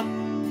flip-flop,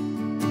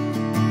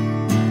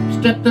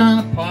 stepped on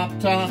a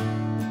pop-top,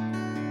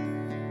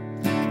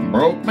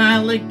 broke my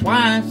leg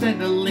twice, had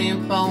to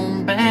limp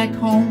on back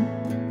home.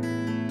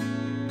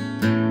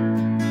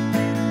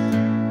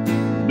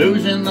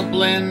 Booze in the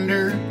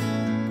blender,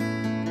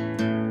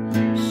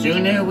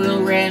 soon it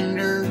will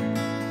render.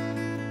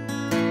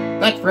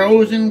 That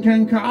frozen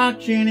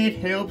concoction, it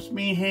helps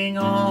me hang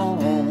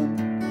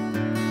on.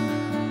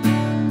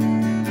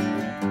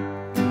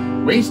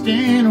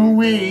 Wasting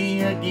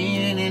away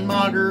again in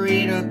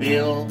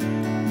Margaritaville,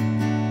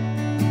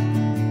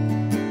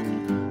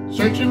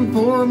 searching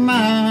for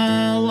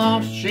my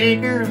lost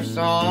shaker of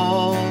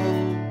salt.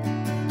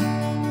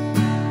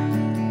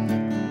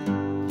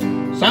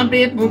 Some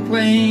people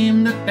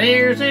claim that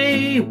there's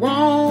a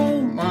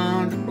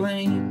woman to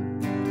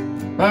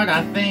blame, but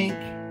I think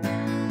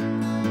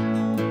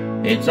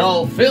it's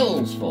all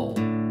Phil's fault.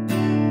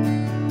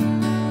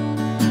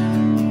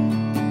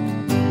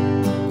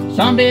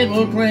 Some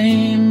people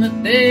claim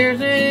that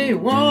there's a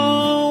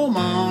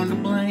woman to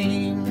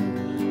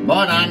blame,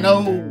 but I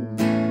know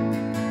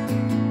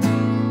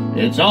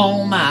it's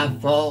all my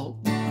fault.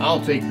 I'll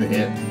take the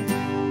hit.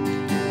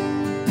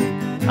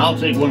 I'll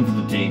take one for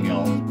the team,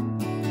 y'all.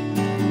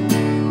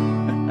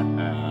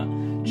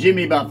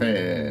 Jimmy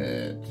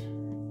Buffett.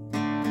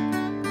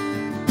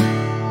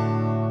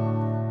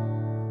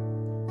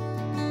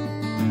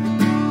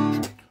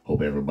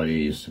 Hope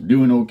everybody's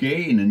doing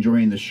okay and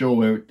enjoying the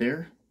show out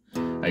there.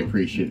 I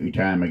appreciate your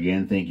time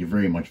again. Thank you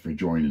very much for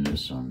joining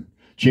us on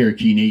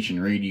Cherokee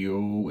Nation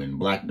Radio and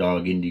Black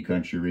Dog Indie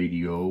Country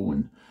Radio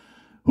and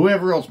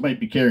whoever else might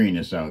be carrying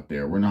us out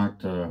there. We're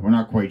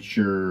not quite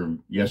sure,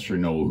 yes or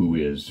no, who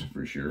is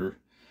for sure.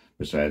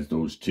 besides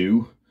those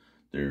two.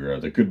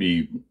 There could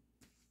be,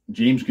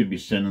 James could be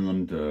sending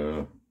them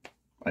to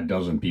a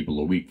dozen people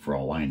a week for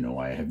all I know.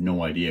 I have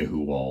no idea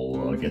who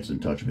all gets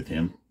in touch with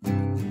him.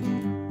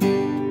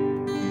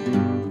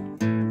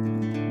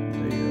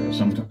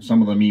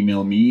 Some of them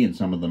email me, and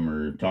some of them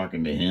are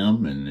talking to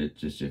him, and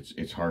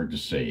it's hard to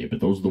say.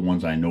 But those are the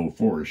ones I know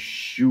for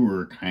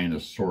sure, kind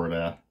of, sort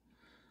of,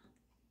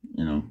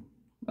 you know,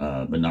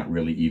 but not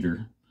really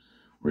either.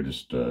 We're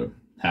just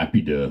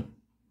happy to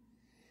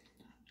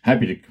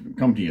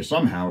come to you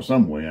somehow,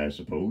 some way, I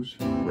suppose.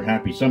 We're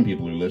happy some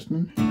people are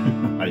listening.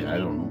 I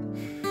don't know.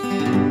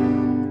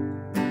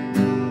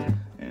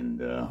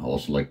 And I'd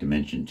also like to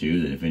mention,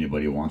 too, that if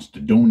anybody wants to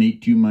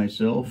donate to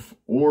myself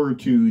or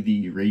to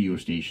the radio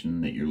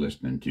station that you're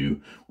listening to,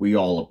 we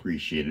all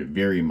appreciate it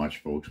very much,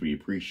 folks. We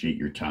appreciate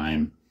your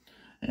time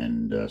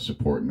and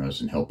supporting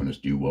us and helping us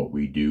do what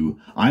we do.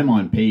 I'm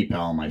on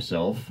PayPal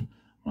myself.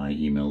 My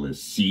email is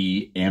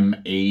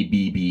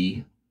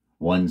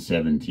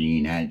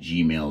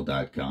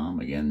cmabb117@gmail.com.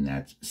 Again,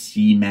 that's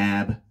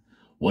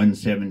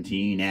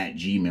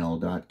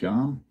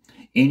cmabb117@gmail.com.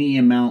 Any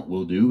amount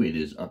will do. It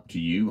is up to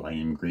you. I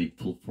am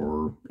grateful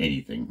for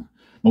anything.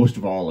 Most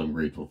of all, I'm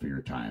grateful for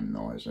your time,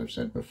 though, as I've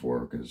said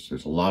before, because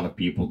there's a lot of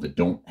people that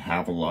don't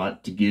have a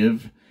lot to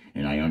give,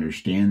 and I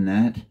understand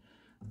that.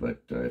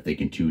 But if they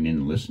can tune in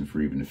and listen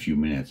for even a few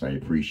minutes, I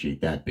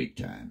appreciate that big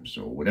time.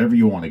 So whatever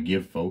you want to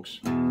give, folks.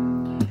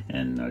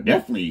 And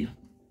definitely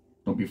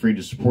don't be afraid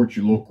to support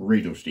your local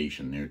radio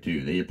station there,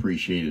 too. They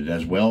appreciate it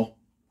as well.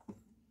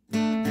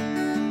 Phil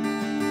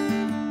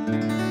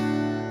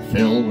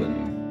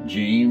and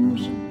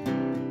James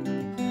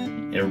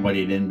and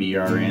everybody at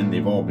NBRN,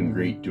 they've all been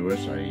great to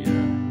us.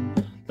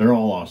 They're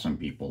all awesome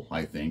people,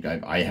 I think.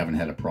 I haven't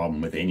had a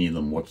problem with any of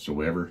them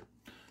whatsoever.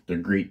 They're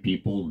great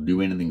people,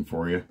 do anything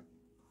for you.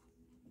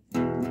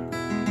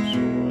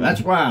 So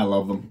that's why I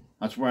love them.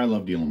 That's why I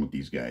love dealing with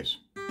these guys.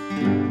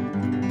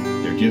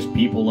 They're just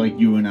people like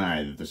you and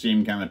I. They're the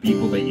same kind of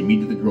people that you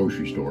meet at the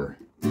grocery store.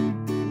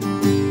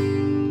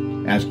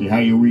 Ask you how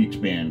your week's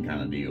been,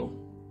 kind of deal.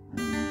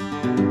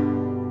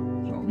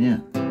 So, yeah.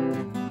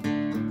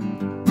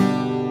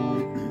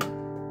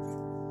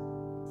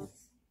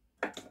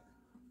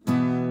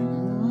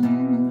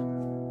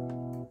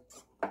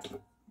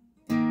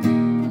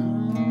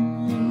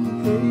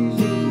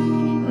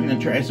 We're going to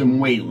try some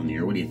Waylon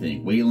here. What do you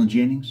think? Waylon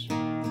Jennings?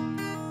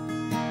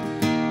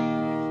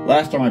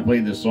 Last time I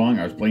played this song,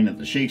 I was playing at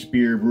the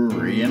Shakespeare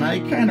Brewery, and I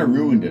kind of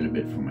ruined it a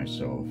bit for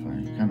myself.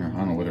 I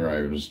don't know whether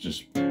I was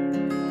just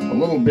a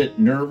little bit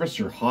nervous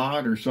or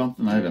hot or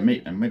something. I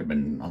might have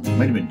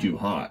been too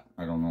hot.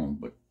 I don't know,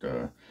 but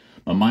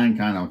my mind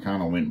kind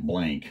of went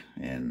blank,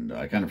 and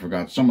I kind of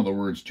forgot some of the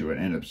words to it.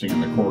 I ended up singing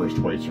the chorus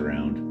twice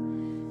around,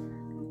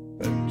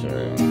 but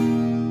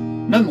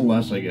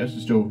nonetheless, I guess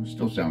it still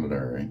sounded all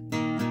right.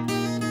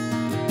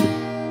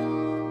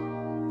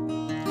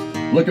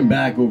 Looking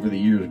back over the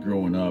years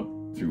growing up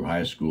through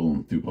high school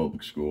and through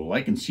public school,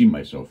 I can see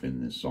myself in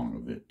this song a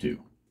bit too.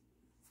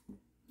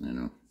 You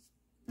know.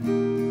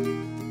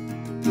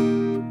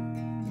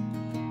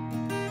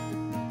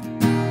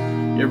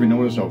 You ever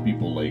notice how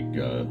people like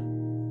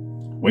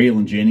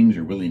Waylon Jennings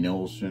or Willie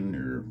Nelson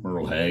or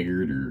Merle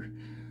Haggard or,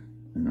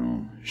 you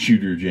know,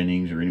 Shooter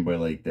Jennings or anybody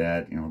like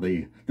that, you know,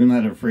 they're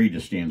not afraid to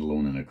stand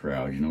alone in a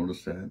crowd. You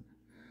notice that?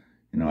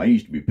 You know, I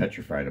used to be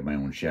petrified of my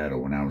own shadow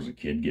when I was a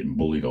kid, getting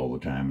bullied all the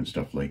time and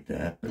stuff like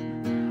that. But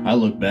I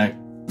look back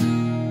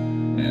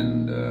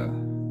and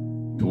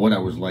to what I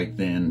was like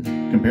then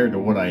compared to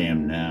what I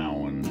am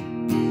now, and,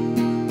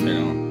 you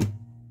know,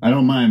 I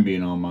don't mind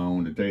being on my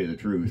own, to tell you the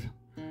truth.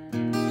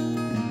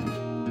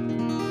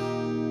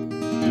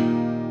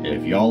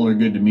 If y'all are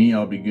good to me,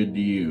 I'll be good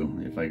to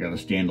you. If I gotta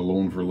stand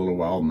alone for a little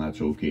while, then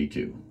that's okay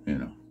too, you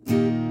know.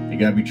 You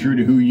gotta be true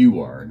to who you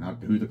are,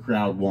 not who the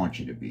crowd wants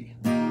you to be.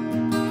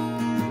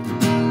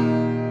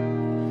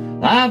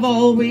 I've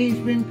always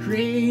been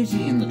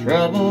crazy in the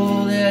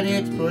trouble that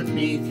it's put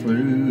me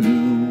through.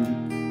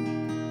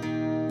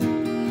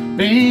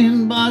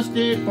 Been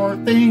busted for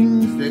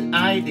things that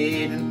I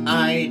did and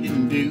I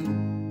didn't do.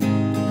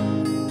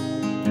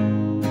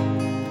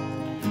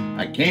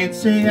 I can't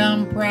say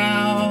I'm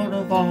proud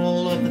of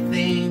all of the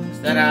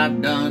things that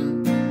I've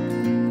done,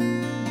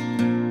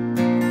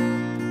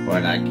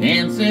 but I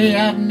can say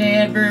I've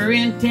never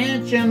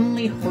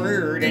intentionally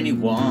hurt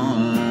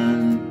anyone.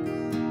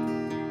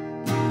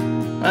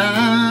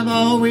 I've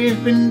always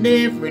been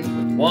different,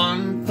 with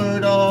one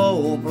foot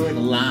over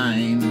the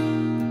line,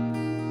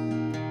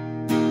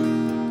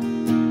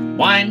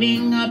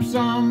 winding up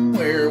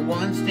somewhere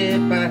one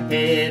step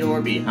ahead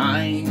or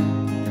behind.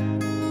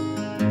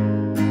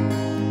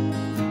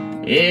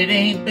 It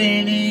ain't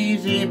been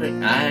easy,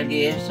 but I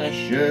guess I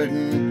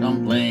shouldn't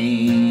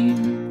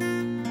complain.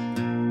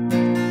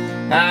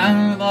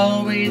 I've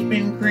always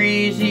been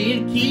crazy,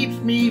 it keeps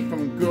me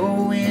from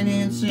going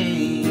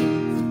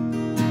insane.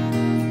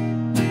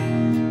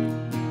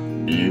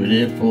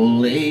 Beautiful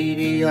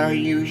lady, are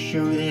you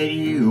sure that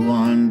you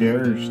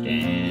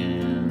understand?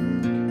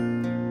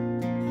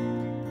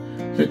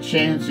 the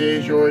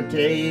chances you're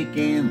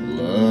taking,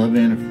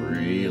 loving a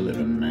free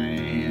living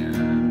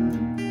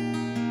man.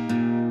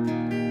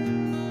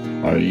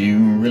 Are you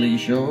really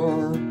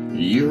sure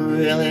you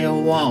really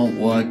want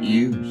what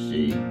you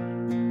see?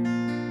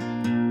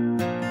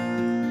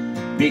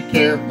 Be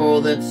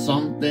careful that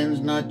something's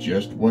not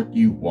just what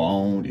you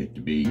want it to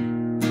be.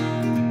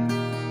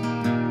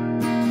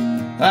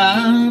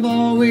 I've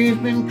always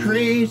been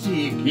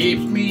crazy, it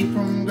keeps me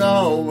from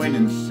going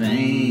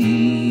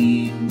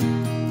insane.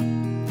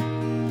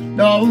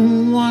 No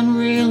one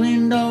really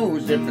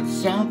knows if it's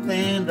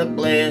something to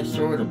bless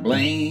or to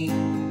blame.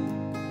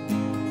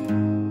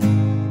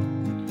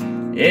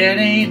 It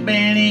ain't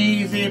been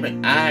easy, but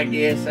I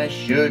guess I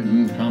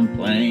shouldn't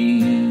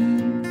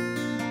complain.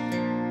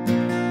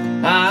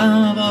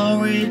 I've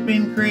always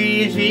been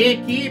crazy,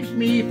 it keeps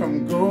me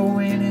from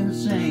going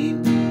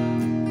insane.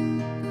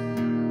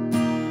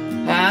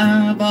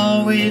 I've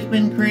always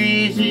been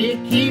crazy,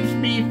 it keeps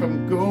me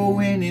from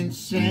going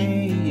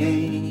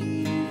insane.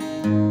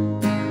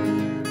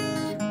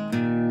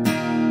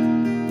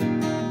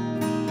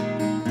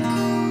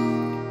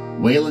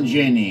 Waylon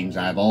Jennings,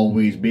 I've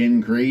always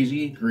been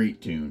crazy,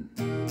 great tune.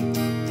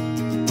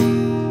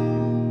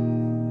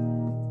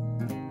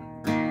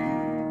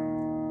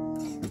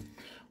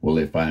 Well,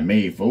 if I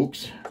may,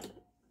 folks,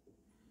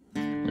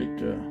 I'd like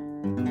to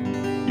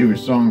do a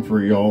song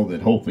for y'all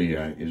that hopefully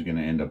is going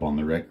to end up on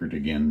the record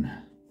again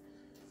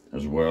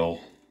as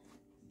well.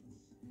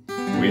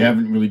 We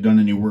haven't really done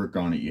any work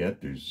on it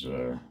yet.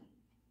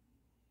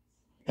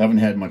 Haven't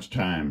had much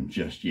time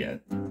just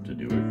yet to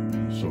do it.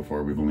 So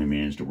far, we've only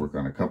managed to work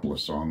on a couple of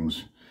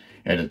songs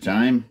at a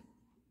time.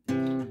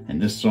 And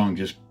this song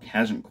just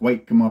hasn't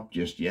quite come up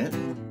just yet.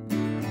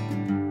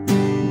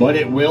 But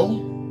it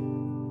will.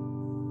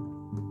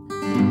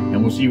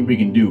 And we'll see what we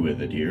can do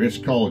with it here. It's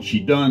called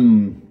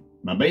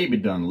My Baby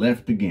Done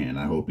Left Again.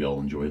 I hope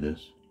y'all enjoy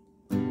this.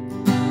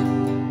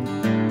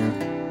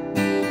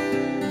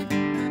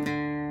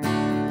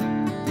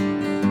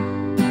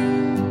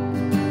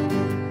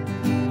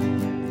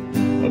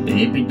 My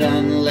baby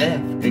done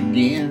left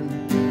again.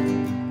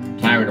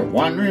 Tired of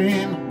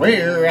wondering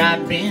where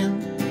I've been.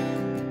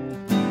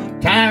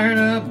 Tired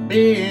of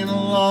being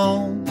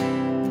alone.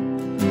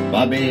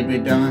 My baby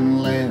done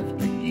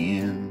left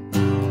again.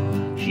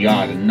 She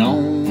ought to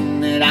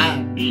known that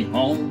I'd be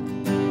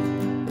home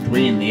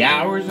between the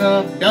hours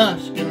of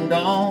dusk and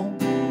dawn.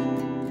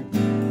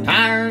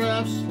 Tired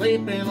of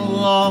sleeping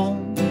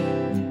alone.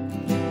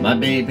 My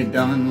baby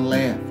done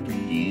left again.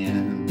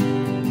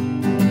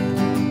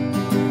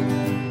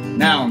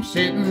 Now I'm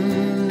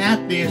sitting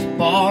at this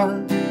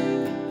bar,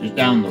 just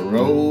down the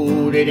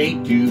road, it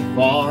ain't too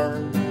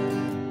far.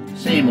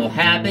 Same old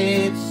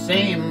habits,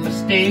 same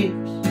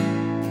mistakes,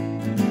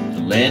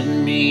 led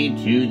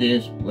me to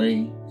this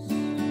place.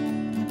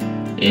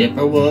 If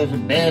I was a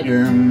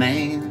better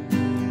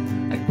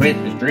man, I'd quit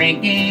this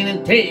drinking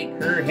and take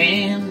her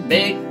hand,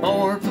 beg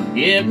for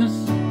forgiveness.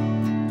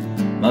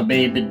 My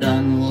baby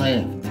done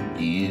left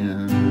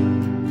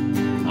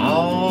again.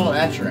 Oh,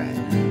 that's right.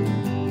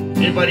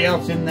 Anybody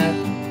else in that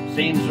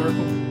same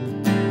circle?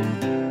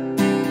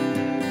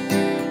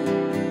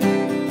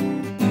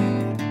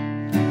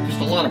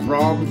 Just a lot of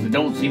problems that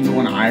don't seem to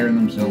want to iron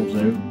themselves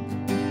out.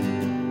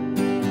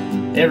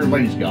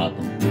 Everybody's got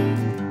them.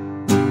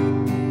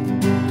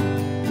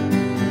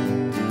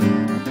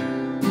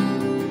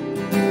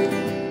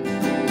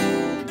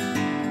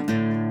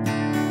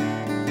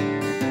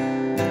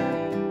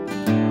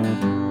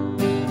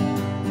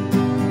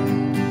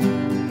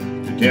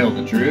 To tell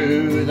the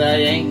truth, I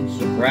ain't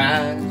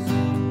surprised.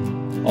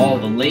 All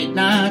the late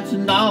nights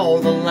and all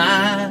the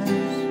lies.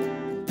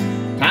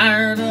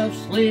 Tired of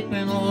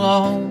sleeping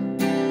alone.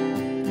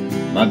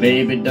 My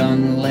baby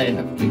done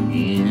left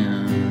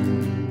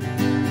again.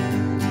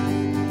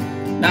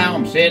 Now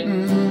I'm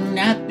sitting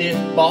at this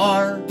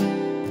bar,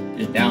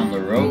 just down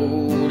the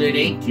road, it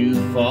ain't too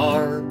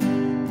far.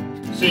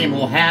 Same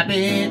old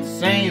habits,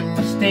 same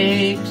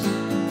mistakes,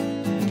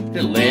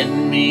 that led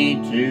me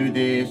to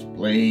this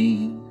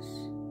place.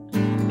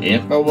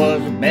 If I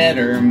was a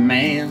better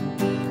man,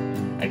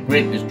 I'd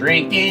quit this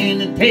drinking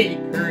and take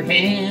her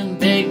hand,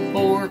 beg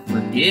for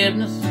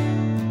forgiveness.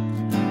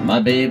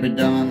 My baby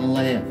done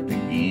left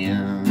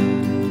again.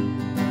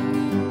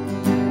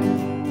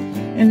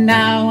 And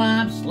now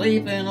I'm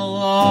sleeping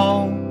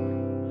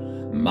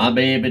alone. My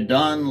baby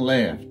done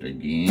left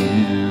again.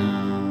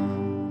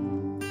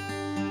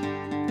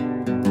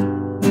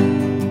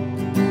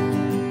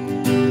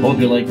 Hope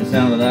you like the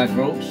sound of that,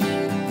 folks.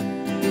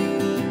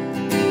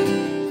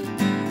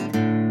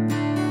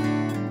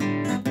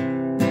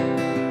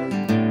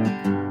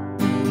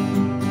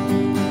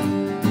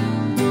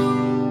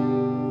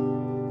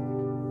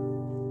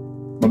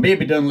 My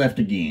baby done left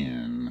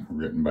again,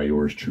 written by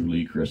yours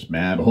truly, Chris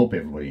Mabb. I hope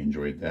everybody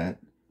enjoyed that.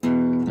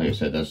 Like I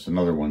said, that's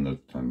another one that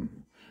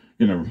I'm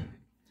gonna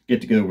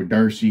get together with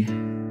Darcy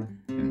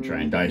and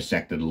try and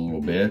dissect it a little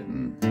bit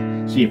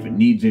and see if it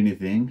needs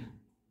anything.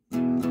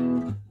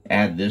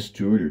 Add this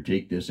to it or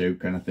take this out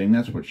kind of thing.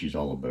 That's what she's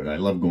all about. I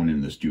love going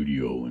in the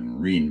studio and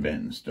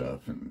reinventing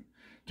stuff and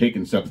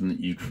taking something that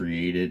you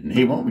created and,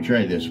 hey, why don't we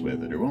try this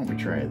with it, or why don't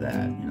we try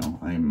that? You know,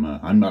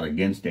 I'm not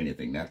against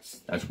anything.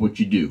 That's what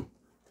you do.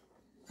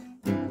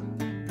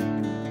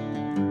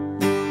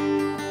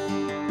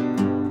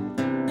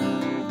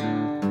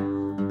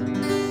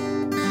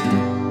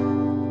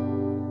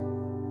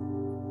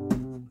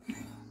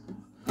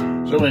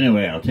 So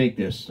anyway, I'll take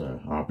this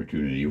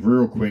opportunity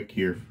real quick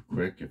here,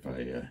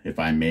 if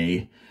I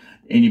may.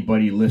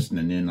 Anybody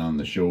listening in on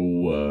the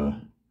show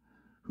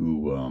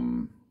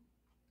who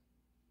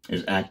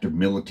is active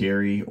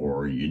military,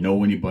 or you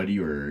know anybody,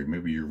 or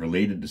maybe you're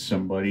related to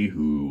somebody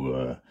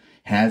who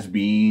has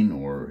been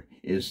or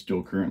is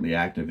still currently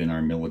active in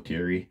our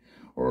military,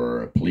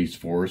 or a police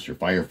force, or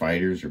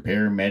firefighters, or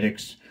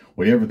paramedics,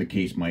 whatever the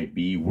case might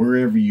be,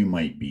 wherever you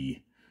might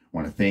be, I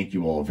want to thank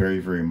you all very,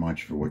 very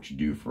much for what you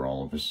do for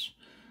all of us.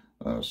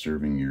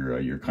 Serving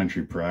your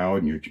country proud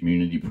and your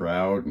community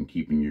proud, and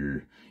keeping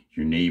your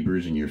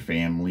neighbors and your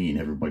family and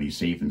everybody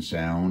safe and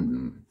sound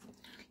and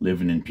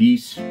living in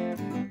peace.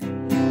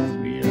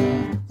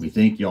 We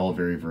thank you all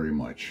very, very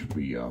much.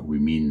 We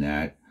mean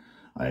that.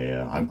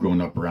 I've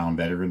grown up around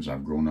veterans.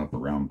 I've grown up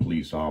around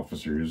police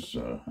officers.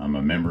 I'm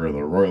a member of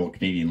the Royal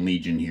Canadian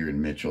Legion here in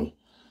Mitchell,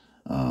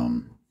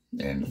 and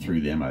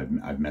through them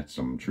I've met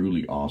some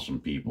truly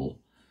awesome people,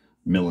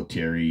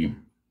 military,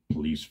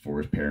 police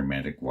force,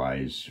 paramedic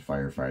wise,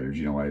 firefighters.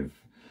 You know,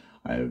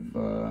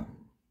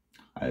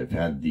 I've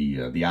had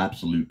the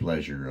absolute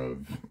pleasure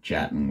of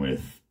chatting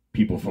with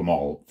people from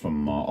all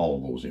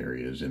of those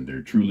areas, and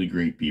they're truly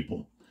great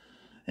people.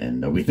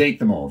 And we thank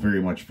them all very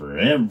much for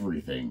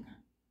everything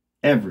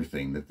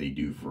that they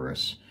do for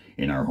us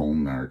in our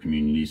home, in our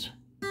communities,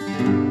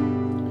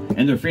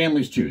 and their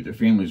families too. Their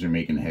families are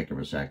making a heck of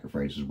a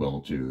sacrifice as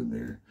well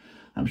too.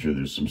 I'm sure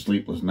there's some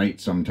sleepless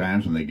nights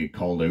sometimes when they get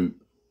called out.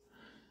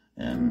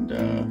 And,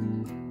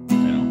 you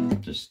know,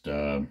 just,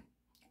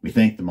 we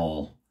thank them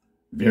all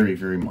very,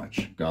 very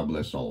much. God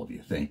bless all of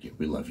you. Thank you.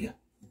 We love you.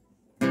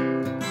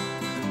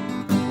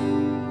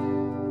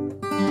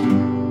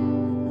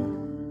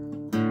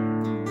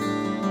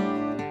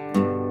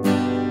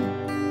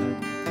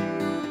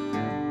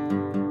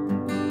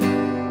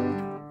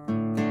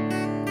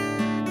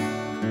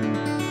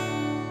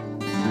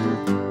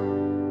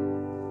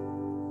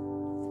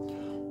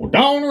 Well,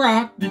 don't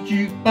rock the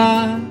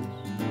jukebox.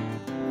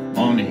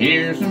 Wanna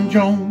hear some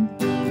Jones.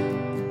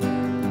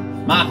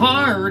 My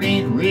heart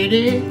ain't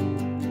ready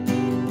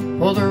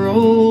for the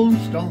Rolling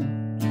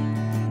Stones.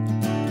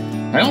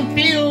 I don't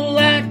feel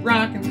like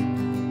rocking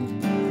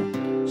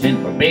since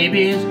my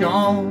baby's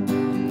gone.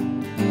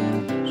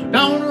 So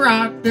don't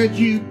rock the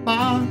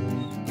jukebox,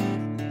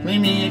 play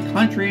me a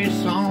country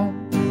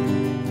song.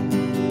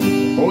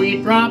 Before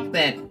you drop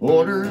that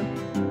quarter,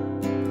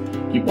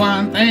 keep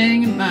one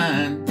thing in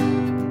mind.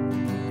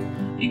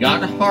 You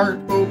got a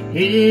heartbroken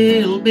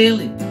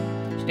hillbilly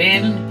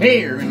standing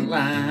here in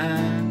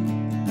line.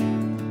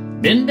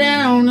 Been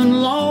down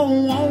and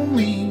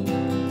lonely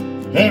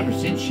ever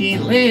since she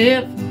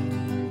left.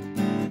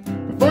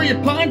 Before you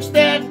punch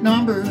that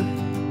number,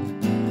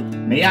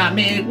 may I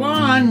make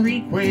one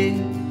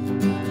request?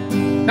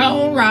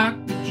 Don't rock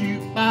the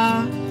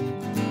jukebox,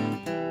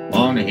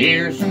 wanna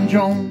hear some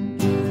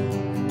Jones.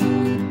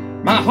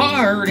 My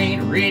heart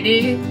ain't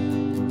ready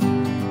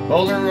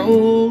for the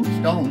Rolling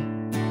Stones.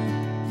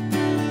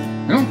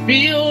 I don't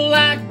feel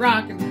like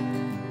rocking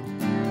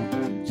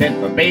since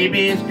my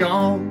baby's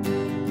gone.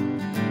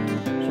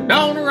 So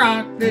don't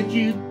rock the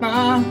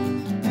jukebox,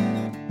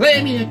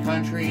 play me a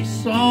country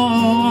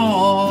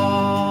song.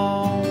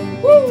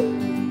 Woo!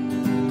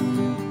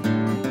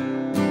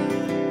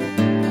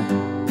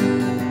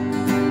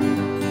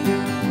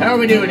 How are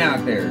we doing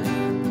out there?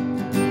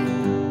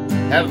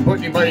 Haven't put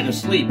anybody to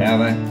sleep,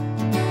 have I?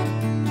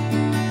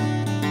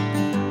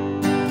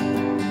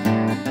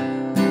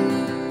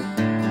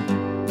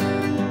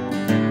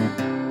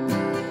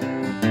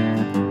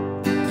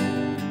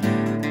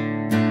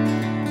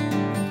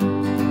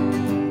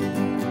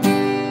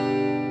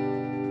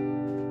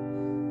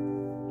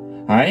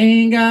 I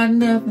ain't got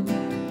nothing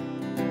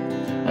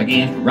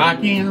against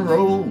rock and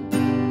roll,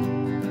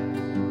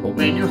 but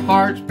when your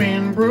heart's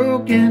been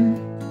broken,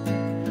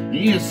 you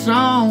need a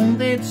song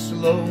that's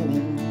slow.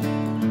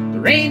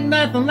 There ain't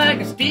nothing like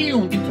a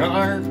steel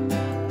guitar,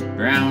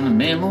 drown a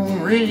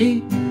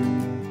memory.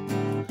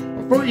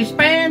 Before you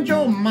spend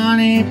your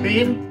money,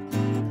 baby,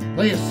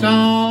 play a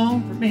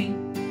song for me.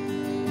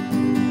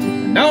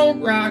 And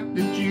don't rock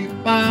the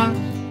jukebox,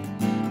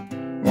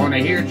 wanna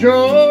hear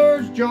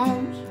George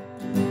Jones.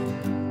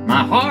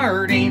 My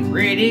heart ain't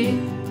ready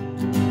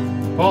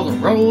for the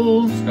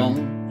Rolling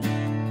Stones.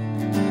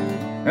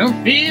 I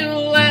don't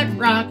feel like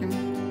rocking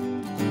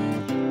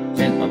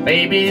since my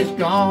baby's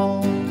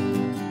gone.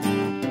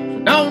 So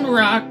don't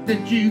rock the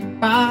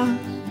jukebox,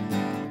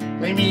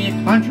 play me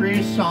a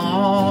country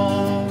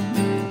song.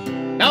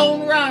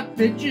 Don't rock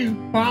the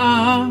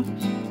jukebox,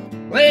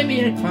 play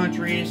me a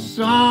country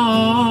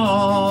song.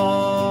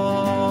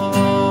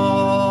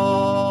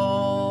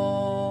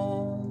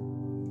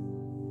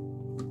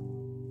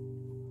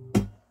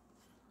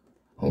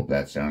 Hope that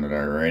that sounded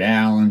alright.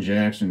 Alan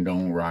Jackson,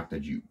 Don't Rock the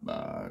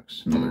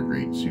Jukebox. Another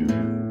great tune.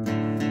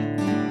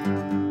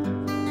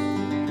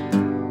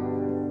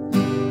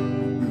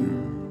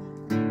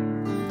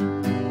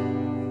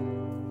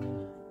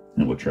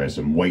 And we'll try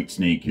some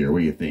Whitesnake here. What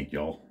do you think,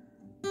 y'all?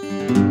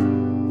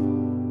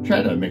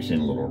 Try to mix in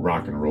a little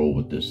rock and roll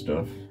with this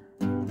stuff.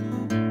 A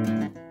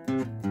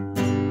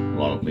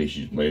lot of places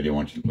you play, they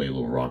want you to play a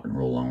little rock and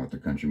roll along with the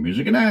country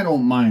music, and I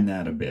don't mind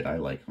that a bit. I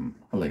like them.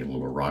 I like a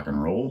little rock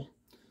and roll.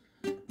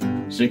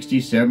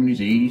 60s, 70s,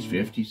 80s,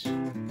 50s.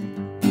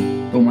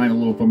 Don't mind a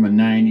little from the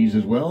 90s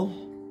as well.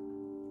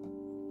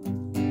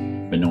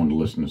 Been known to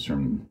listen to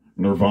some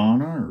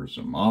Nirvana or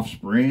some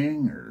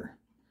Offspring or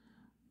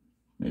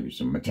maybe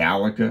some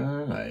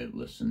Metallica. I've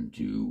listened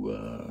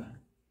to,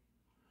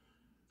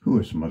 who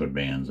are some other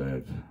bands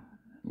I've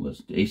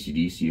listened to?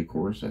 AC/DC, of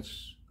course.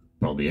 That's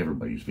probably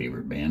everybody's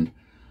favorite band.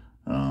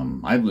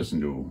 I've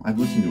listened to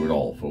it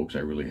all, folks. I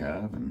really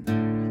have,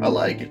 and I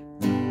like it.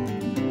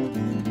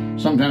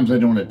 Sometimes I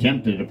don't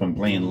attempt it if I'm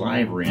playing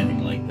live or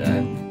anything like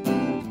that.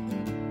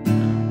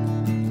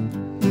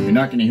 You're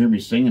not going to hear me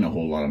singing a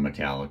whole lot of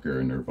Metallica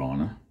or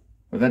Nirvana,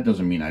 but that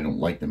doesn't mean I don't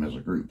like them as a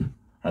group.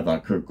 I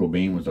thought Kurt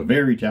Cobain was a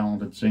very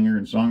talented singer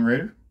and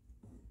songwriter.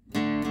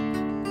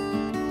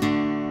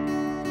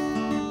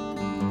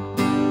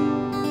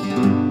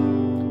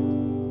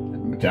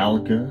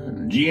 Metallica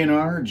and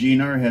GNR.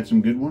 GNR had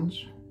some good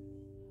ones.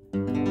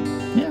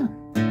 Yeah.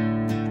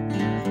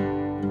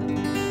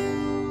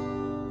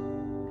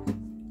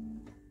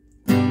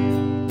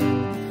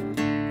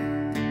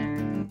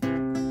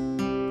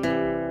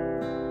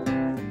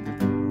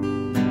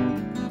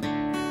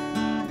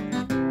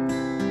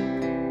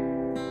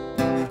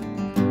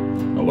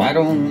 No, I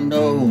don't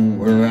know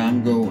where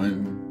I'm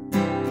going,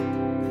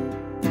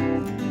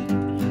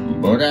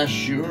 but I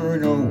sure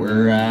know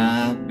where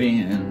I've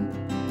been.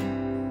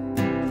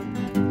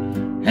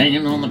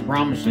 Hanging on the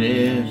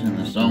promises and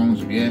the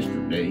songs of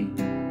yesterday,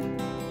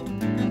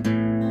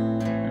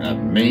 and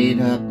I've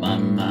made up my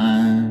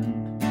mind.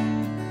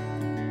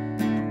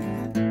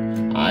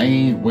 I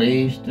ain't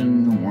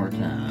wasting no more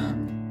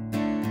time.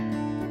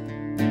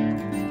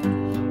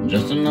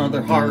 Just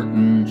another heart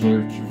in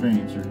search of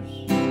answers.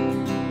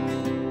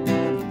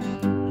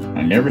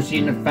 I never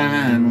seem to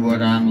find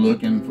what I'm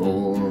looking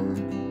for,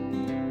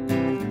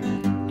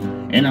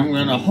 and I'm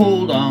gonna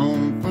hold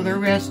on for the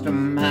rest of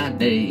my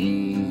days.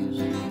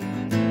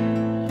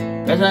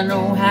 'Cause I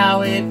know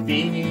how it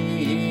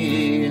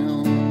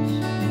feels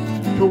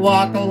to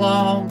walk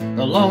along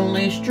the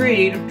lonely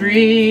street of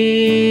dreams.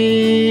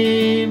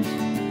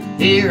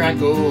 Here I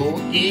go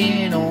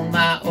again on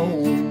my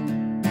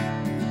own,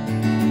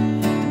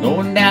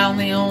 going down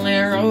the only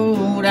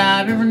road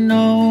I've ever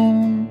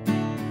known.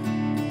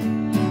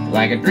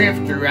 Like a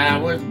drifter, I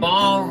was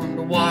born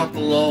to walk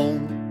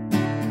alone,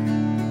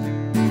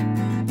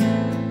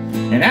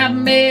 and I've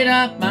made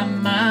up my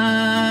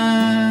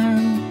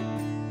mind.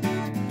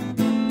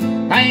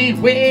 I ain't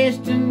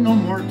wasting no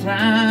more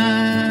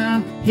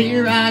time.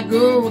 Here I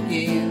go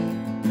again.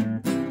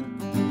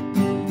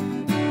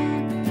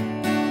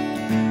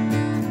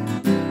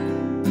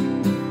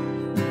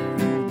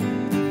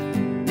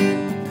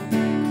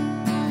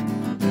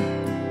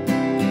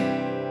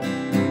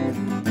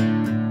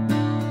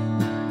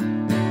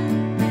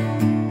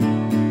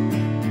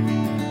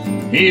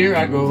 Here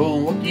I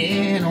go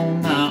again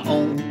on my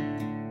own,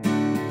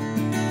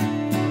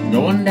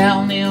 going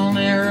down the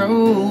only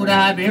road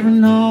I've ever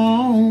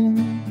known.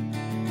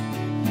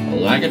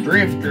 Like a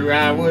drifter,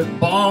 I was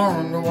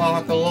born to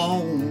walk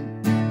alone,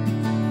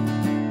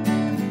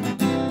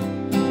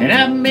 and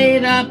I've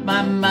made up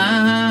my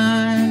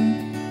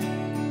mind.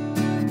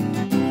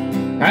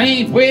 I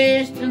ain't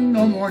wasting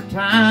no more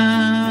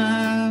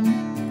time.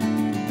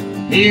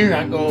 Here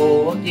I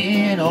go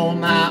again on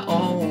my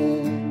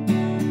own,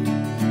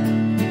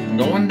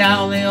 going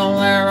down the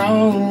only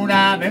road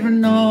I've ever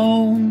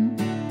known.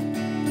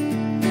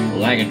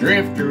 Like a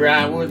drifter,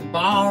 I was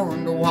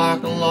born to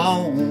walk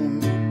alone.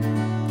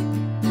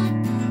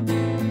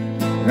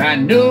 I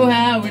know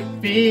how it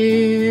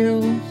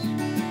feels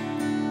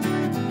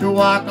to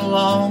walk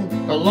along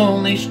the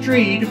lonely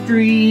street of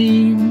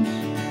dreams.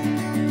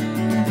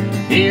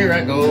 Here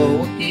I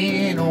go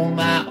again on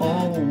my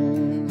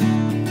own,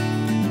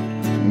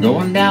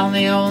 going down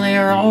the only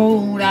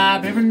road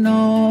I've ever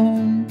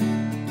known.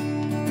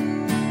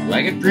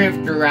 Like a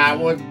drifter, I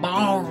was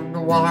born to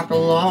walk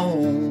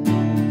alone.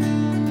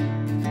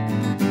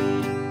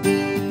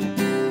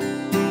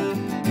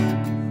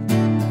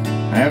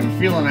 I have a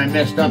feeling I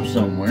messed up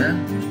somewhere.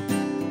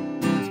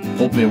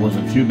 Hopefully it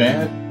wasn't too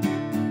bad.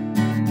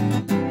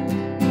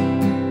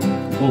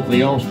 Hopefully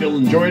y'all still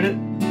enjoyed it.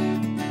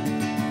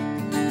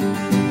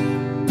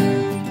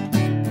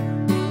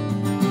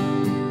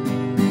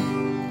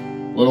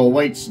 Little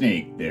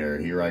Whitesnake there.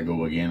 Here I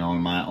go again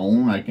on my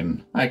own. I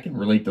can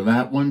relate to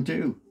that one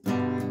too.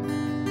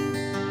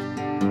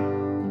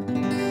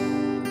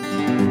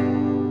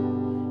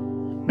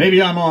 Maybe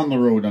I'm on the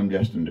road I'm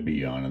destined to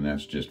be on, and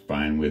that's just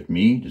fine with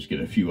me. Just get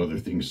a few other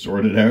things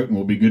sorted out and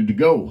we'll be good to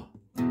go.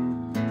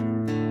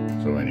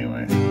 So anyway.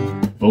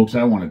 Folks,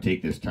 I want to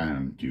take this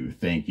time to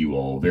thank you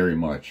all very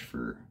much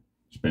for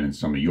spending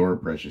some of your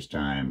precious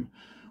time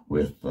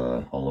with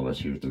all of us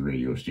here at the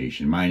radio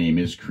station. My name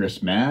is Chris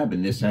Mabb,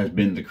 and this has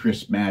been the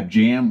Chris Mabb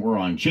Jam. We're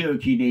on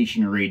Cherokee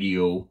Nation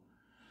Radio.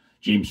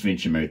 James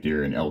Fincham out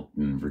there in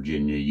Elkton,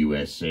 Virginia,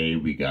 USA.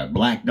 We got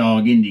Black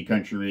Dog Indie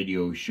Country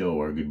Radio Show.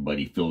 Our good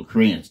buddy Phil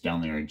Krantz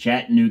down there in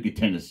Chattanooga,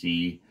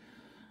 Tennessee.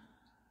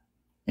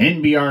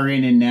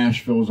 NBRN in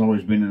Nashville has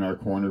always been in our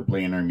corner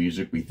playing our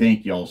music. We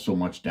thank y'all so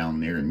much down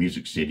there in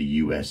Music City,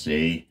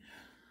 USA.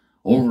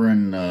 Over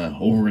in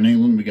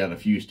England, we got a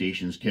few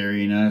stations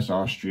carrying us.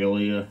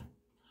 Australia,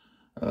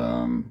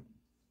 all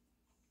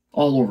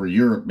over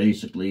Europe,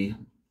 basically.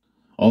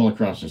 All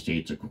across the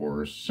States, of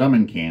course. Some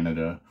in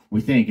Canada. We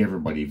thank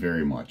everybody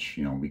very much.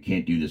 You know, we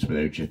can't do this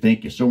without you.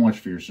 Thank you so much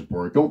for your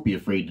support. Don't be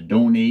afraid to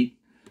donate.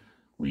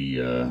 We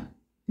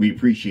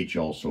appreciate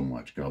you all so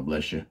much. God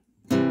bless you.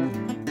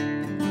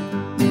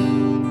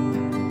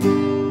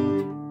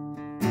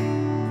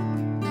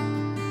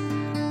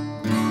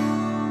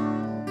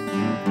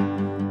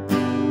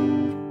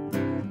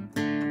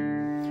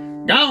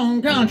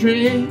 Gone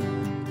country,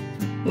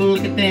 look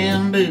at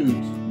them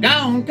boots.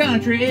 Gone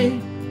country,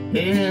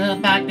 yeah,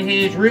 back to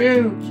his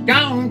roots.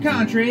 Gone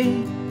country,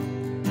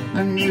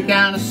 a new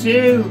kind of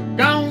suit.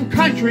 Gone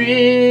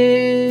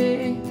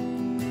country.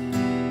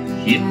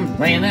 She's been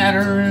playing at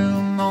her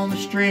room on the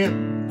strip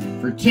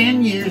for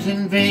 10 years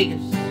in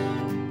Vegas.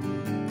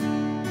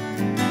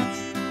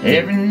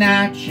 Every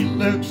night she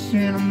looks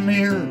in a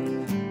mirror,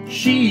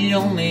 she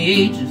only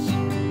ages.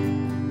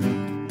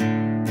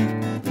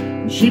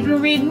 She's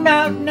been reading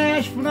about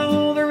Nashville,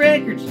 all the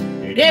records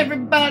that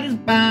everybody's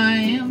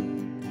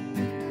buying.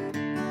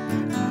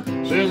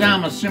 Says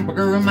I'm a simple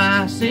girl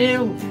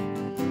myself,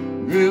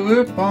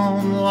 grew up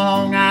on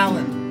Long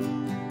Island.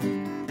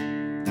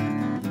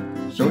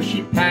 So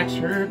she packs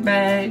her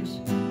bags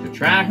to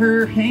try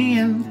her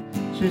hand.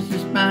 Says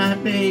this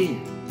might be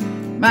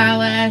my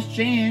last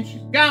chance.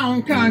 She's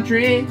gone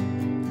country,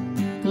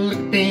 look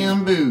at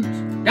them boots.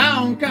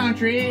 Gone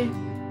country,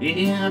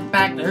 yeah,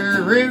 back to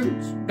her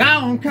roots.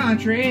 Gone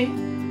country,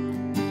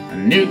 a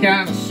new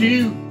kind of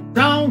suit.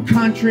 Gone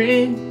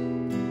country,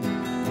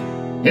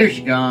 here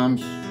she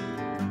comes.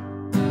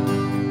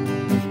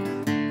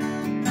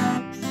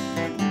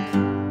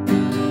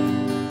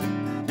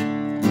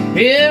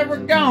 Here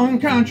we're gone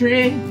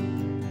country,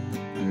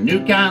 a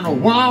new kind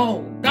of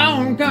wall.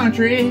 Gone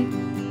country,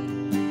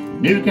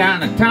 new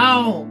kind of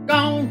tall.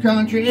 Gone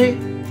country,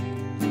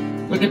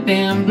 look at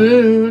them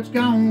boots.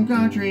 Gone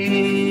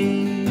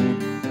country.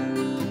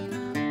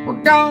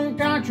 We're gone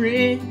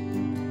country,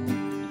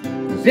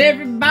 'cause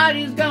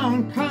everybody's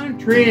gone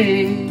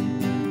country.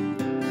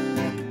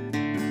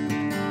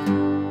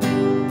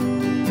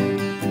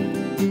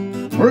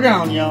 We're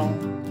gone, y'all.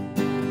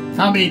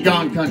 How many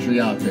gone country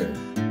out there?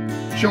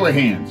 Show of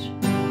hands.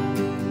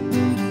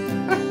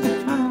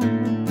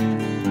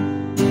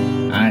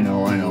 I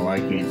know, I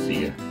can't see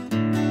you.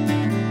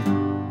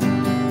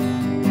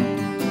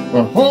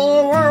 The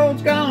whole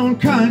world's gone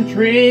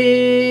country.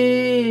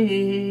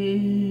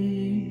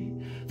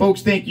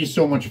 Folks, thank you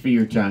so much for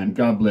your time.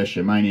 God bless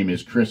you. My name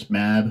is Chris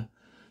Mabb.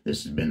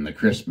 This has been the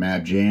Chris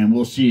Mabb Jam.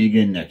 We'll see you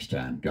again next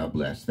time. God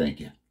bless. Thank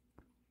you.